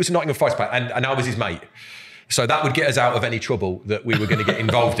 and he was a Nottingham Forest player, and I was his mate. So that would get us out of any trouble that we were going to get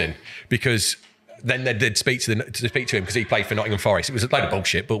involved in, because then they'd speak to him because he played for Nottingham Forest. It was a load of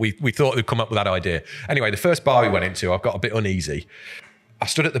bullshit, but we thought we'd come up with that idea. Anyway, the first bar we went into, I got a bit uneasy. I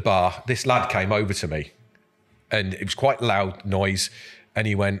stood at the bar. This lad came over to me, and it was quite loud noise. And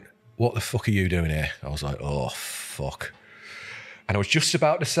he went, "What the fuck are you doing here?" I was like, "Oh fuck!" And I was just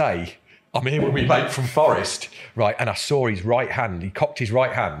about to say, "I'm here with my mate from Forest," right? And I saw his right hand. He cocked his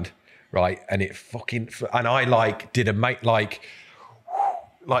right hand, right, and and I did a mate like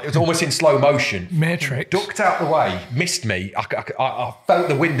it was almost in slow motion. Matrix. Ducked out the way, missed me. I felt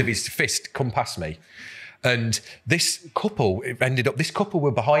the wind of his fist come past me. And this couple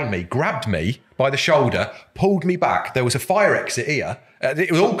were behind me, grabbed me by the shoulder, pulled me back. There was a fire exit here.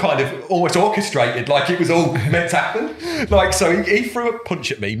 It was all kind of almost orchestrated, like it was all meant to happen. So he threw a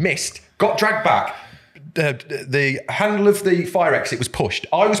punch at me, missed, got dragged back. The handle of the fire exit was pushed.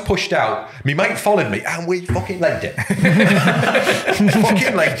 I was pushed out. My mate followed me, and we fucking legged it.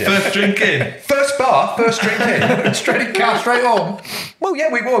 Fucking legged it. First drink in. First bar, first drink in. Straight car, straight home. Well,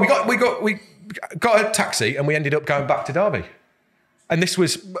 yeah, we got a taxi, and we ended up going back to Derby. And this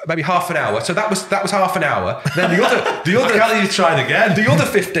was maybe half an hour. So that was half an hour. Then the other. Why can't you try it again? The other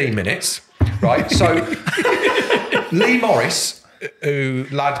 15 minutes, right? So Lee Morris, who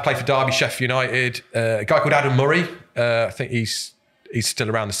lad played for Derby, Sheffield United, a guy called Adam Murray. I think he's still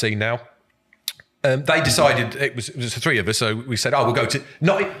around the scene now. They decided it was the 3 of us, so we said, "Oh, we'll go to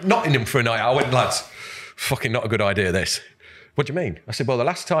Nottingham for a night out." I went, "Lads, fucking not a good idea. This." "What do you mean?" I said, "Well, the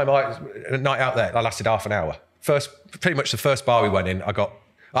last time a night out there, I lasted half an hour. Pretty much the first bar we went in, I got,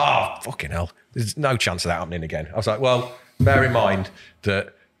 fucking hell, there's no chance of that happening again." I was like, "Well, bear in mind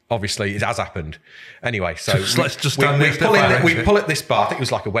that." Obviously, it has happened. Anyway, so let's just we pull at this bar. I think it was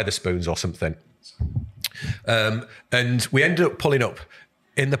like a Wetherspoons or something. And we ended up pulling up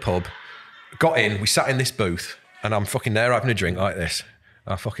in the pub, got in, we sat in this booth, and I'm fucking there having a drink like this.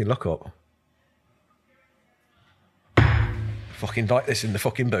 I fucking look up. Fucking like this in the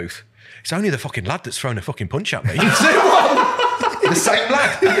fucking booth. It's only the fucking lad that's thrown a fucking punch at me. The same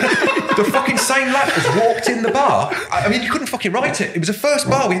lad. The fucking same lad has walked in the bar. I mean, you couldn't fucking write it. It was the first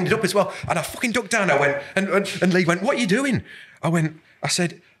bar we ended up as well. And I fucking ducked down. I went, and Lee went, "What are you doing?" I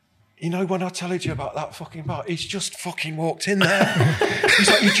said, "You know when I told you about that fucking bar? He's just fucking walked in there." He's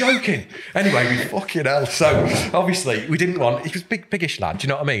like, "You're joking." Anyway, we fucking hell. So obviously we didn't want, he was biggish lad. Do you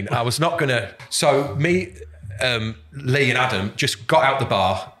know what I mean? I was not going to. So me, Lee and Adam just got out the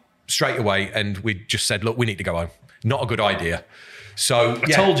bar straight away, and we just said, "Look, we need to go home. Not a good idea." So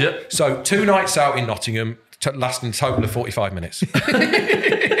I told you. So 2 nights out in Nottingham, lasting a total of 45 minutes.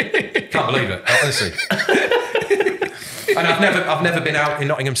 Can't believe it, honestly. And I've never been out in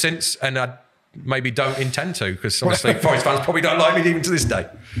Nottingham since, and I maybe don't intend to, because honestly, Forest fans probably don't like me even to this day.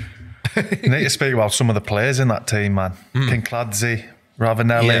 You need to speak about some of the players in that team, man. Kincladze,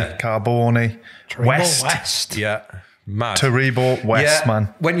 Ravanelli, Carboni, West. Yeah, mad. Taribo, West,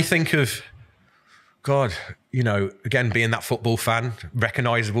 man. When you think of, God, again, being that football fan,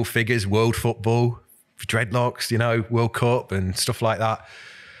 recognisable figures, world football, dreadlocks, you know, World Cup and stuff like that.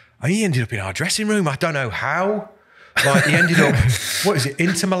 And he ended up in our dressing room. I don't know how. Like he ended up, what is it,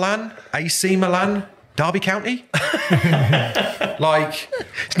 Inter Milan, AC Milan, Derby County? Like,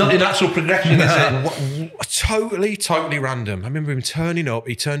 it's not the natural progression, is it? Totally random. I remember him turning up.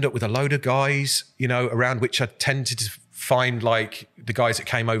 He turned up with a load of guys, you know, around which I tended to find like the guys that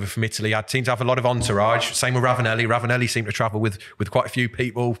came over from Italy. I seemed to have a lot of entourage. Same with Ravanelli. Ravanelli seemed to travel with quite a few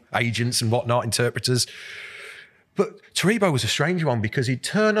people, agents and whatnot, interpreters. But Taribo was a strange one because he'd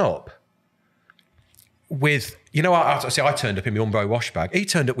turn up with, you know, I turned up in my Umbro wash bag. He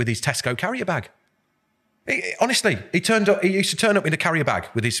turned up with his Tesco carrier bag. Honestly, he used to turn up in a carrier bag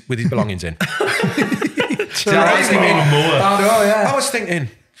with his belongings in. I was thinking,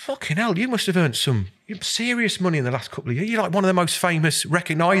 fucking hell, you must have earned some serious money in the last couple of years. You're like one of the most famous,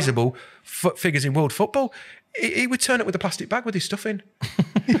 recognisable figures in world football. He would turn up with a plastic bag with his stuff in.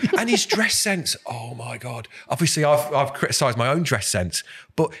 And his dress sense, oh my God. Obviously, I've criticised my own dress sense,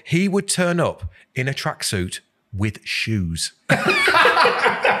 but he would turn up in a tracksuit with shoes.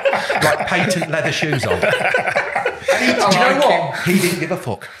 Like patent leather shoes on. And do you know what? He didn't give a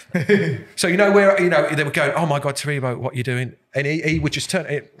fuck. So you know where, you know, they were going, oh my God, Taribo, what are you doing? And he would just turn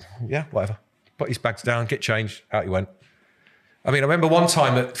it, yeah, whatever. Put his bags down, get changed, out he went. I mean, I remember one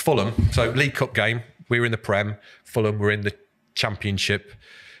time at Fulham, so League Cup game, we were in the Prem, Fulham were in the Championship.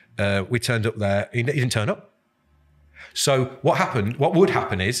 We turned up there, he didn't turn up. So what would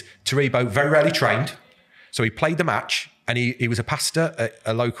happen is, Taribo very rarely trained. So he played the match and he was a pastor at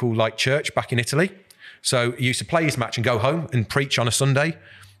a local like church back in Italy. So he used to play his match and go home and preach on a Sunday.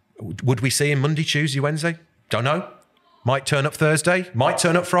 Would we see him Monday, Tuesday, Wednesday? Don't know. Might turn up Thursday, might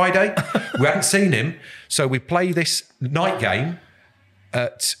turn up Friday. We hadn't seen him. So we play this night game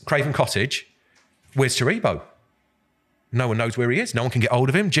at Craven Cottage. Where's Taribo? No one knows where he is. No one can get hold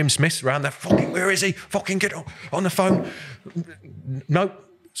of him. Jim Smith's around there. Fucking, where is he? Fucking get on the phone. No.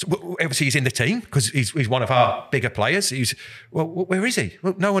 So, obviously, he's in the team because he's one of our bigger players. Well, where is he?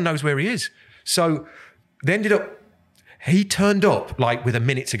 Well, no one knows where he is. So they ended up, he turned up like with a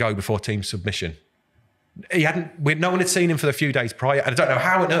minute to go before team submission. No one had seen him for the few days prior. And I don't know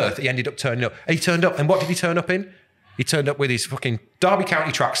how on earth he ended up turning up. He turned up, and what did he turn up in? He turned up with his fucking Derby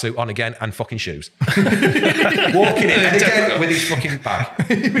County tracksuit on again and fucking shoes. Walking in and again with his fucking bag.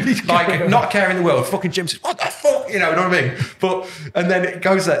 Like, not caring the world. Fucking Jim says, what the fuck? You know what I mean? And then it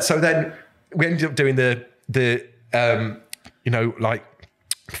goes there. So then we ended up doing the you know, like,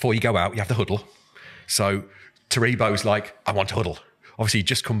 before you go out, you have the huddle. So Taribo's like, I want to huddle. Obviously, he'd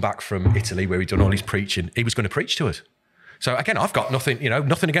just come back from Italy where he'd done all his preaching. He was going to preach to us. So again, I've got nothing, you know,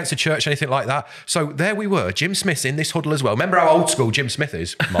 nothing against the church, anything like that. So there we were, Jim Smith's in this huddle as well. Remember how old school Jim Smith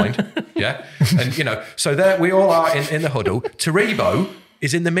is, mind? Yeah? And, you know, so there we all are in the huddle. Taribo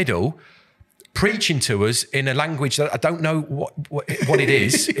is in the middle, preaching to us in a language that I don't know what it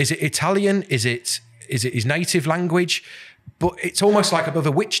is. Is it Italian? Is it his native language? But it's almost like above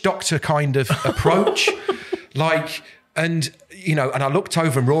a witch doctor kind of approach. Like, and, you know, and I looked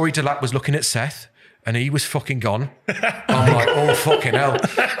over and Rory Delac was looking at Seth and he was fucking gone. I'm like, oh, fucking hell.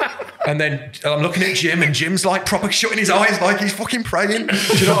 And then I'm looking at Jim and Jim's like proper shutting his eyes like he's fucking praying. Do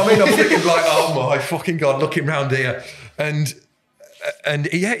you know what I mean? I'm thinking like, oh my fucking God, looking round here. And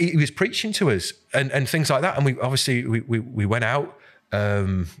yeah, he was preaching to us and things like that. And we obviously, we went out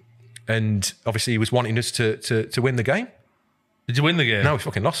and obviously he was wanting us to win the game. Did you win the game? No, we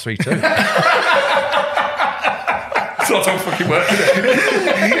fucking lost 3-2. It's not how fucking work, is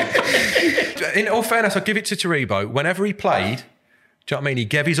it? In all fairness, I'll give it to Taribo. Whenever he played, do you know what I mean? He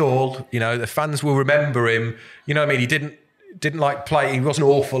gave his all. You know, the fans will remember him. You know what I mean? He didn't like play. He wasn't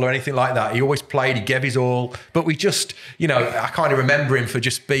awful or anything like that. He always played. He gave his all. But we just, you know, I kind of remember him for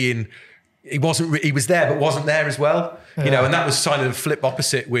just being. He was there, but wasn't there as well. Yeah. You know, and that was kind of the flip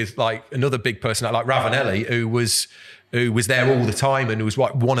opposite with like another big person like Ravanelli, who was there all the time and who was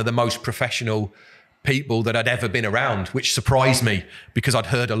like one of the most professional people that I'd ever been around, which surprised me because I'd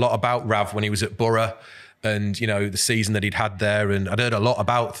heard a lot about Rav when he was at Borough and, you know, the season that he'd had there. And I'd heard a lot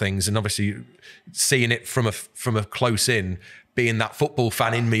about things and obviously seeing it from a close in, being that football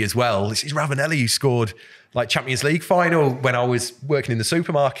fan in me as well. This is Ravanelli who scored like Champions League final when I was working in the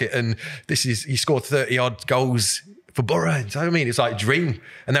supermarket. And he scored 30 odd goals for Borough. So I mean, it's like a dream.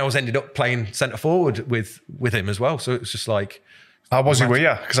 And then I ended up playing centre forward with him as well. So it's just like, how was he with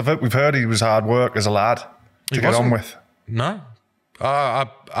you? Because we've heard he was hard work as a lad to get on with. No. I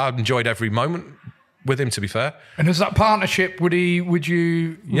enjoyed every moment with him, to be fair. And as that partnership, would he give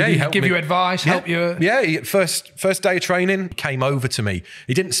you advice, help you? Yeah, first day of training, came over to me.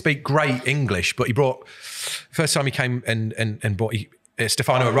 He didn't speak great English, but he brought, first time he came and brought,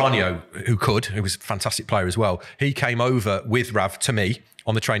 Stefano Aranio, who was a fantastic player as well, he came over with Rav to me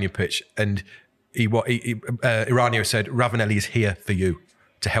on the training pitch, and Aranio said, Ravanelli is here for you,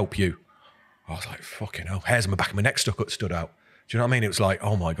 to help you. I was like, fucking hell, hairs on the back of my neck stood out. Do you know what I mean? It was like,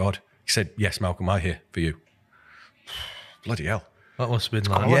 oh my God. He said, yes, Malcolm, I'm here for you. Bloody hell. That must have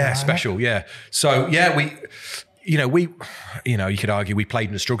been like... Yeah, special, yeah. So, yeah, you could argue we played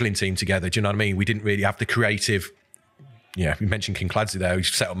in a struggling team together. Do you know what I mean? We didn't really have the creative... Yeah, we mentioned Kincladze there. He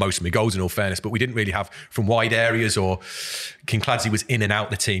set up most of my goals in all fairness, but we didn't really have from wide areas, or Kincladze was in and out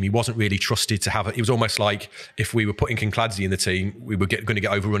the team. He wasn't really trusted to have it. It was almost like if we were putting Kincladze in the team, we were going to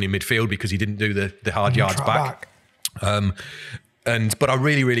get overrun in midfield because he didn't do the hard yards back. But I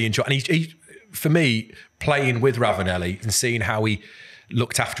really, really enjoyed, and he for me, playing with Ravanelli and seeing how he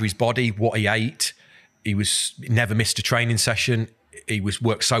looked after his body, what he ate. He never missed a training session. He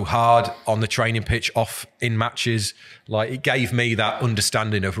worked so hard on the training pitch, off in matches. Like, it gave me that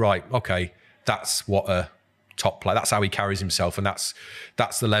understanding of, right, okay, that's what a top player, that's how he carries himself, and that's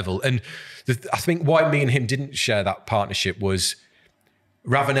the level. And I think why me and him didn't share that partnership was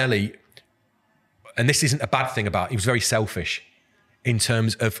Ravanelli, and this isn't a bad thing about, he was very selfish in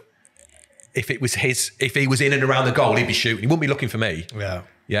terms of if he was in and around the goal, he'd be shooting. He wouldn't be looking for me. Yeah.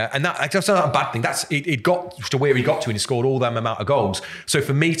 Yeah, and that's not a bad thing. It got to where he got to, and he scored all them amount of goals. So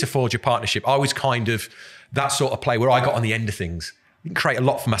for me to forge a partnership, I was kind of that sort of player where I got on the end of things. I didn't create a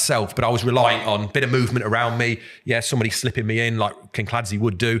lot for myself, but I was relying on a bit of movement around me. Yeah, somebody slipping me in like Kincladze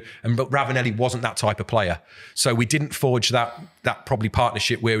would do. But Ravanelli wasn't that type of player. So we didn't forge that probably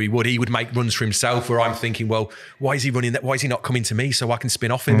partnership where he would make runs for himself, where I'm thinking, well, why is he running that? Why is he not coming to me so I can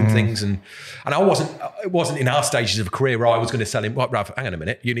spin off him and things? And it wasn't in our stages of a career where I was going to sell him, what, Rav, hang on a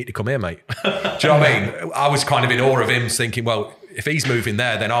minute, you need to come here, mate. Do you know what I mean? I was kind of in awe of him, thinking, well, if he's moving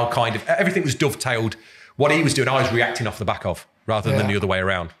there, then I'll kind of, everything was dovetailed. What he was doing, I was reacting off the back of, rather than the other way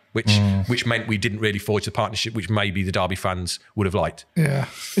around, which meant we didn't really forge the partnership, which maybe the Derby fans would have liked. Yeah.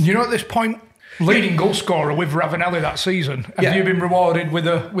 And at this point, leading goal scorer with Ravanelli that season, have you been rewarded with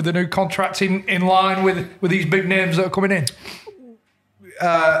a new contract in line with these big names that are coming in?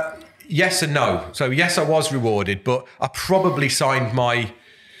 Yes and no. So yes, I was rewarded, but I probably signed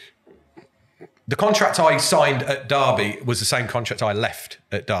the contract I signed at Derby was the same contract I left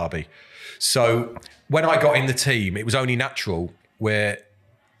at Derby. So when I got in the team, it was only natural where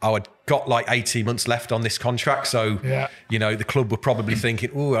I had got like 18 months left on this contract. So, the club were probably thinking,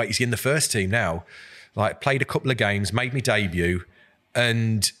 oh, he's in the first team now. Like, played a couple of games, made me debut,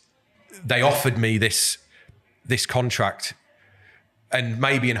 and they offered me this contract. And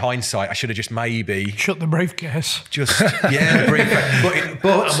maybe in hindsight, I should have just maybe... shut the briefcase. The briefcase.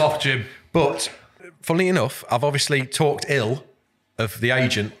 But I'm off, Jim. But, funnily enough, I've obviously talked ill of the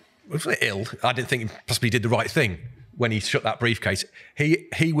agent. Ill. I didn't think he possibly did the right thing when he shut that briefcase.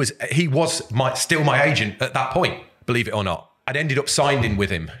 He was still my agent at that point, believe it or not. I'd ended up signing with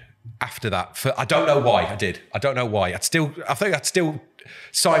him after that. I don't know why I did. I don't know why. I think I'd still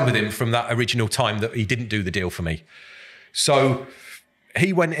sign with him from that original time that he didn't do the deal for me. So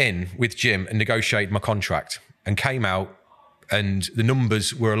he went in with Jim and negotiated my contract and came out, and the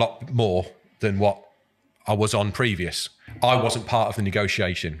numbers were a lot more than what I was on previous. I wasn't part of the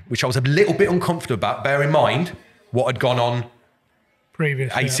negotiation, which I was a little bit uncomfortable about. Bear in mind what had gone on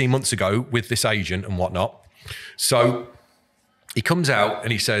previous 18 months ago with this agent and whatnot. So he comes out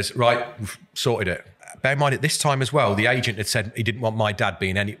and he says, right, we've sorted it. Bear in mind at this time as well, the agent had said he didn't want my dad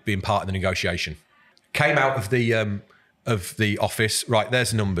being part of the negotiation. Came out of the office, right,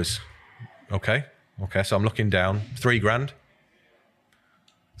 there's the numbers. Okay, so I'm looking down, $3,000,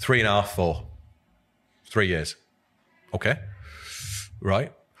 3.5, 4. 3 years. Okay.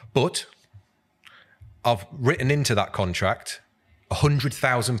 Right. But I've written into that contract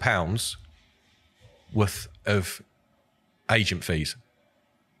 £100,000 worth of agent fees.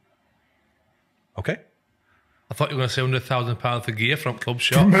 Okay. I thought you were going to say £100,000 for gear from club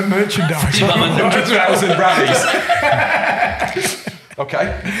shop. Merchandise. 100,000 brandies.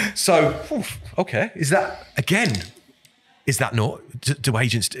 Okay. So, okay. Is that, again... Is that do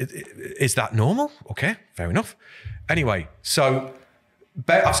agents, is that normal? Okay, fair enough. Anyway, so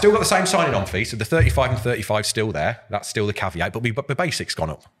I've still got the same signing on fee. So the 35 and 35 still there. That's still the caveat, but the basic's gone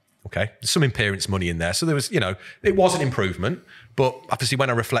up. Okay, there's some appearance money in there. So there was, it was an improvement. But obviously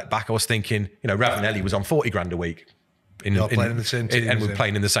when I reflect back, I was thinking, Ravanelli was on 40 grand a week. Playing in the same team. And we're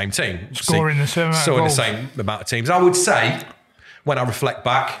playing in the same team. Scoring the same amount of goals. the same amount of teams. I would say, when I reflect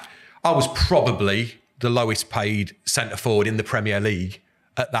back, I was probably the lowest paid centre forward in the Premier League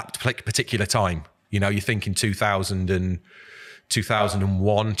at that particular time. You're thinking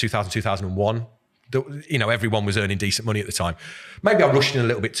 2001, everyone was earning decent money at the time. Maybe I rushed in a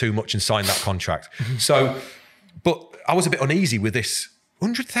little bit too much and signed that contract. So, but I was a bit uneasy with this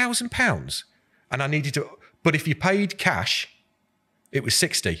 £100,000, and I needed to. But if you paid cash, it was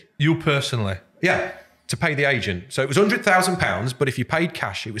 60. You personally? Yeah, to pay the agent. So it was £100,000, but if you paid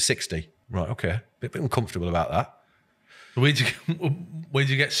cash, it was 60. Right, okay. Bit uncomfortable about that. Where'd you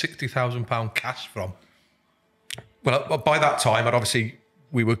get £60,000 cash from? Well, by that time,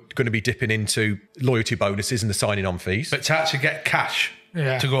 we were going to be dipping into loyalty bonuses and the signing on fees. But to actually get cash,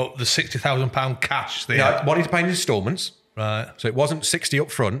 to go the £60,000 cash there. I wanted to pay in instalments. Right. So it wasn't 60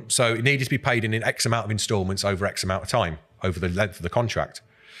 up front. So it needed to be paid in X amount of instalments over X amount of time, over the length of the contract.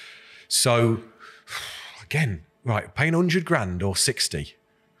 So again, right, paying 100 grand or 60.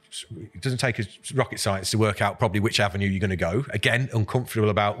 It doesn't take a rocket science to work out probably which avenue you're going to go. Again, uncomfortable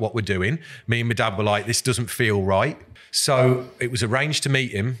about what we're doing. Me and my dad were like, this doesn't feel right. So it was arranged to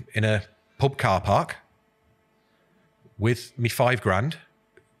meet him in a pub car park with me 5 grand,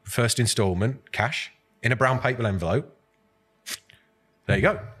 first instalment, cash, in a brown paper envelope. There you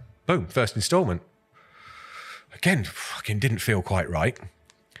go. Boom, first instalment. Again, fucking didn't feel quite right.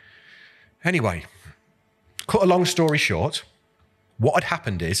 Anyway, cut a long story short, what had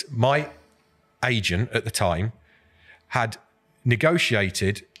happened is my agent at the time had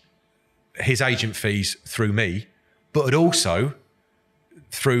negotiated his agent fees through me, but had also,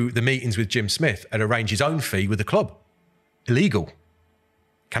 through the meetings with Jim Smith, had arranged his own fee with the club. Illegal.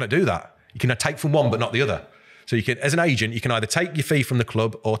 Cannot do that. You can take from one but not the other. So you can, as an agent, you can either take your fee from the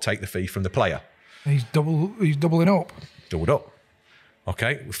club or take the fee from the player. He's doubling up. Doubled up.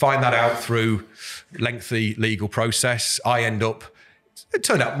 Okay, we find that out through lengthy legal process. It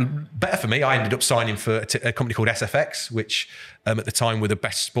turned out better for me. I ended up signing for a company called SFX, which at the time were the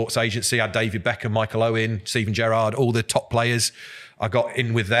best sports agency. I had David Beckham, Michael Owen, Steven Gerrard, all the top players. I got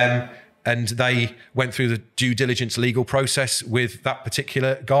in with them, and they went through the due diligence legal process with that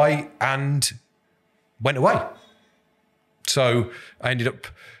particular guy and went away. So I ended up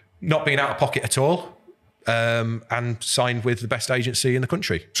not being out of pocket at all, and signed with the best agency in the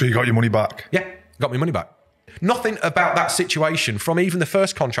country. So you got your money back? Yeah, got my money back. Nothing about that situation, from even the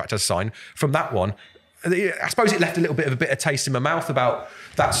first contract I signed, from that one, I suppose it left a little bit of a bitter taste in my mouth about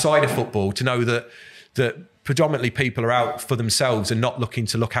that side of football, to know that predominantly people are out for themselves and not looking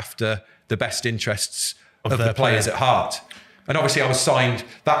to look after the best interests of the players at heart. And obviously I was signed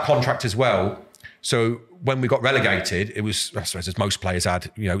that contract as well. So when we got relegated, it was, I suppose as most players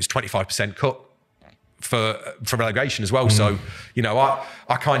had, it was 25% cut for relegation as well. So,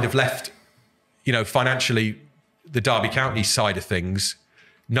 I kind of left, financially, the Derby County side of things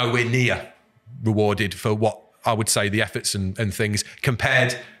nowhere near rewarded for what I would say the efforts and things,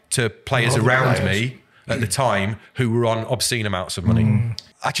 compared to players around me at the time who were on obscene amounts of money.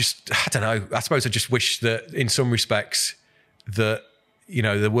 I don't know. I suppose I just wish that in some respects that,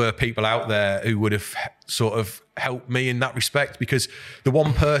 there were people out there who would have sort of helped me in that respect, because the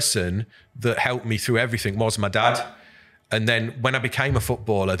one person that helped me through everything was my dad. And then when I became a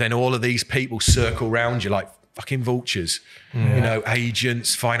footballer, then all of these people circle around you like fucking vultures,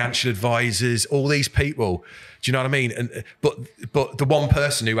 agents, financial advisors, all these people. Do you know what I mean? And but the one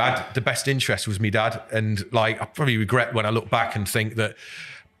person who had the best interest was me dad. And I probably regret when I look back and think that,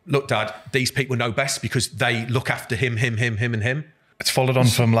 look, Dad, these people know best because they look after him, and him. It's followed on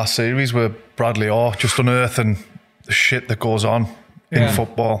from last series where Bradley Orr just unearthing the shit that goes on in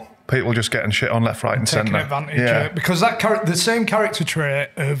football. People just getting shit on left, right and centre. Taking advantage. Because the same character trait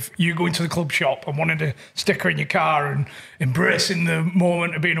of you going to the club shop and wanting to stick her in your car and embracing the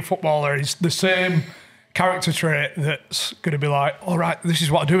moment of being a footballer is the same character trait that's going to be like, all right, this is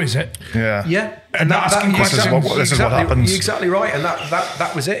what I do, is it? Yeah. Yeah. And asking questions. This is what happens. You're exactly right. And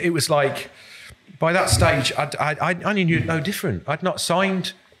that was it. It was like, by that stage, I knew no different. I'd not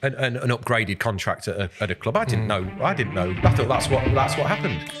signed an upgraded contract at a club. I didn't know. I thought that's what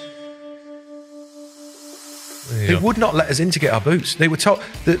happened. They would not let us in to get our boots. They were told,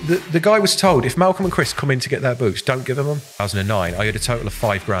 the guy was told, if Malcolm and Chris come in to get their boots, don't give them 2009, I had a total of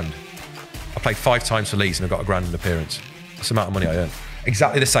 5 grand. I played 5 times for Leeds and I got a grand in appearance. That's the amount of money I earned.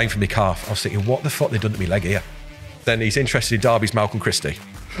 Exactly the same for my calf. I was thinking, what the fuck they done to me leg here? Then he's interested in Derby's Malcolm Christie.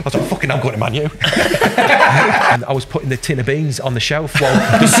 I was like, fucking, I'm going to Man U. And I was putting the tin of beans on the shelf while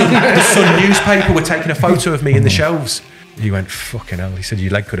the Sun newspaper were taking a photo of me in the shelves. He went, fucking hell. He said,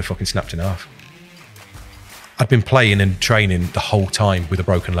 your leg could have fucking snapped in half. I'd been playing and training the whole time with a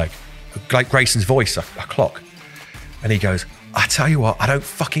broken leg. Like Grayson's voice, I clock. And he goes, I tell you what, I don't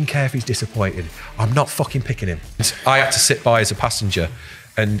fucking care if he's disappointed. I'm not fucking picking him. I had to sit by as a passenger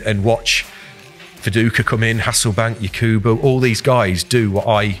and watch Viduka come in, Hasselbank, Yakubu, all these guys do what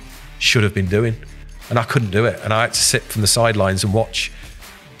I should have been doing. and I couldn't do it. And I had to sit from the sidelines and watch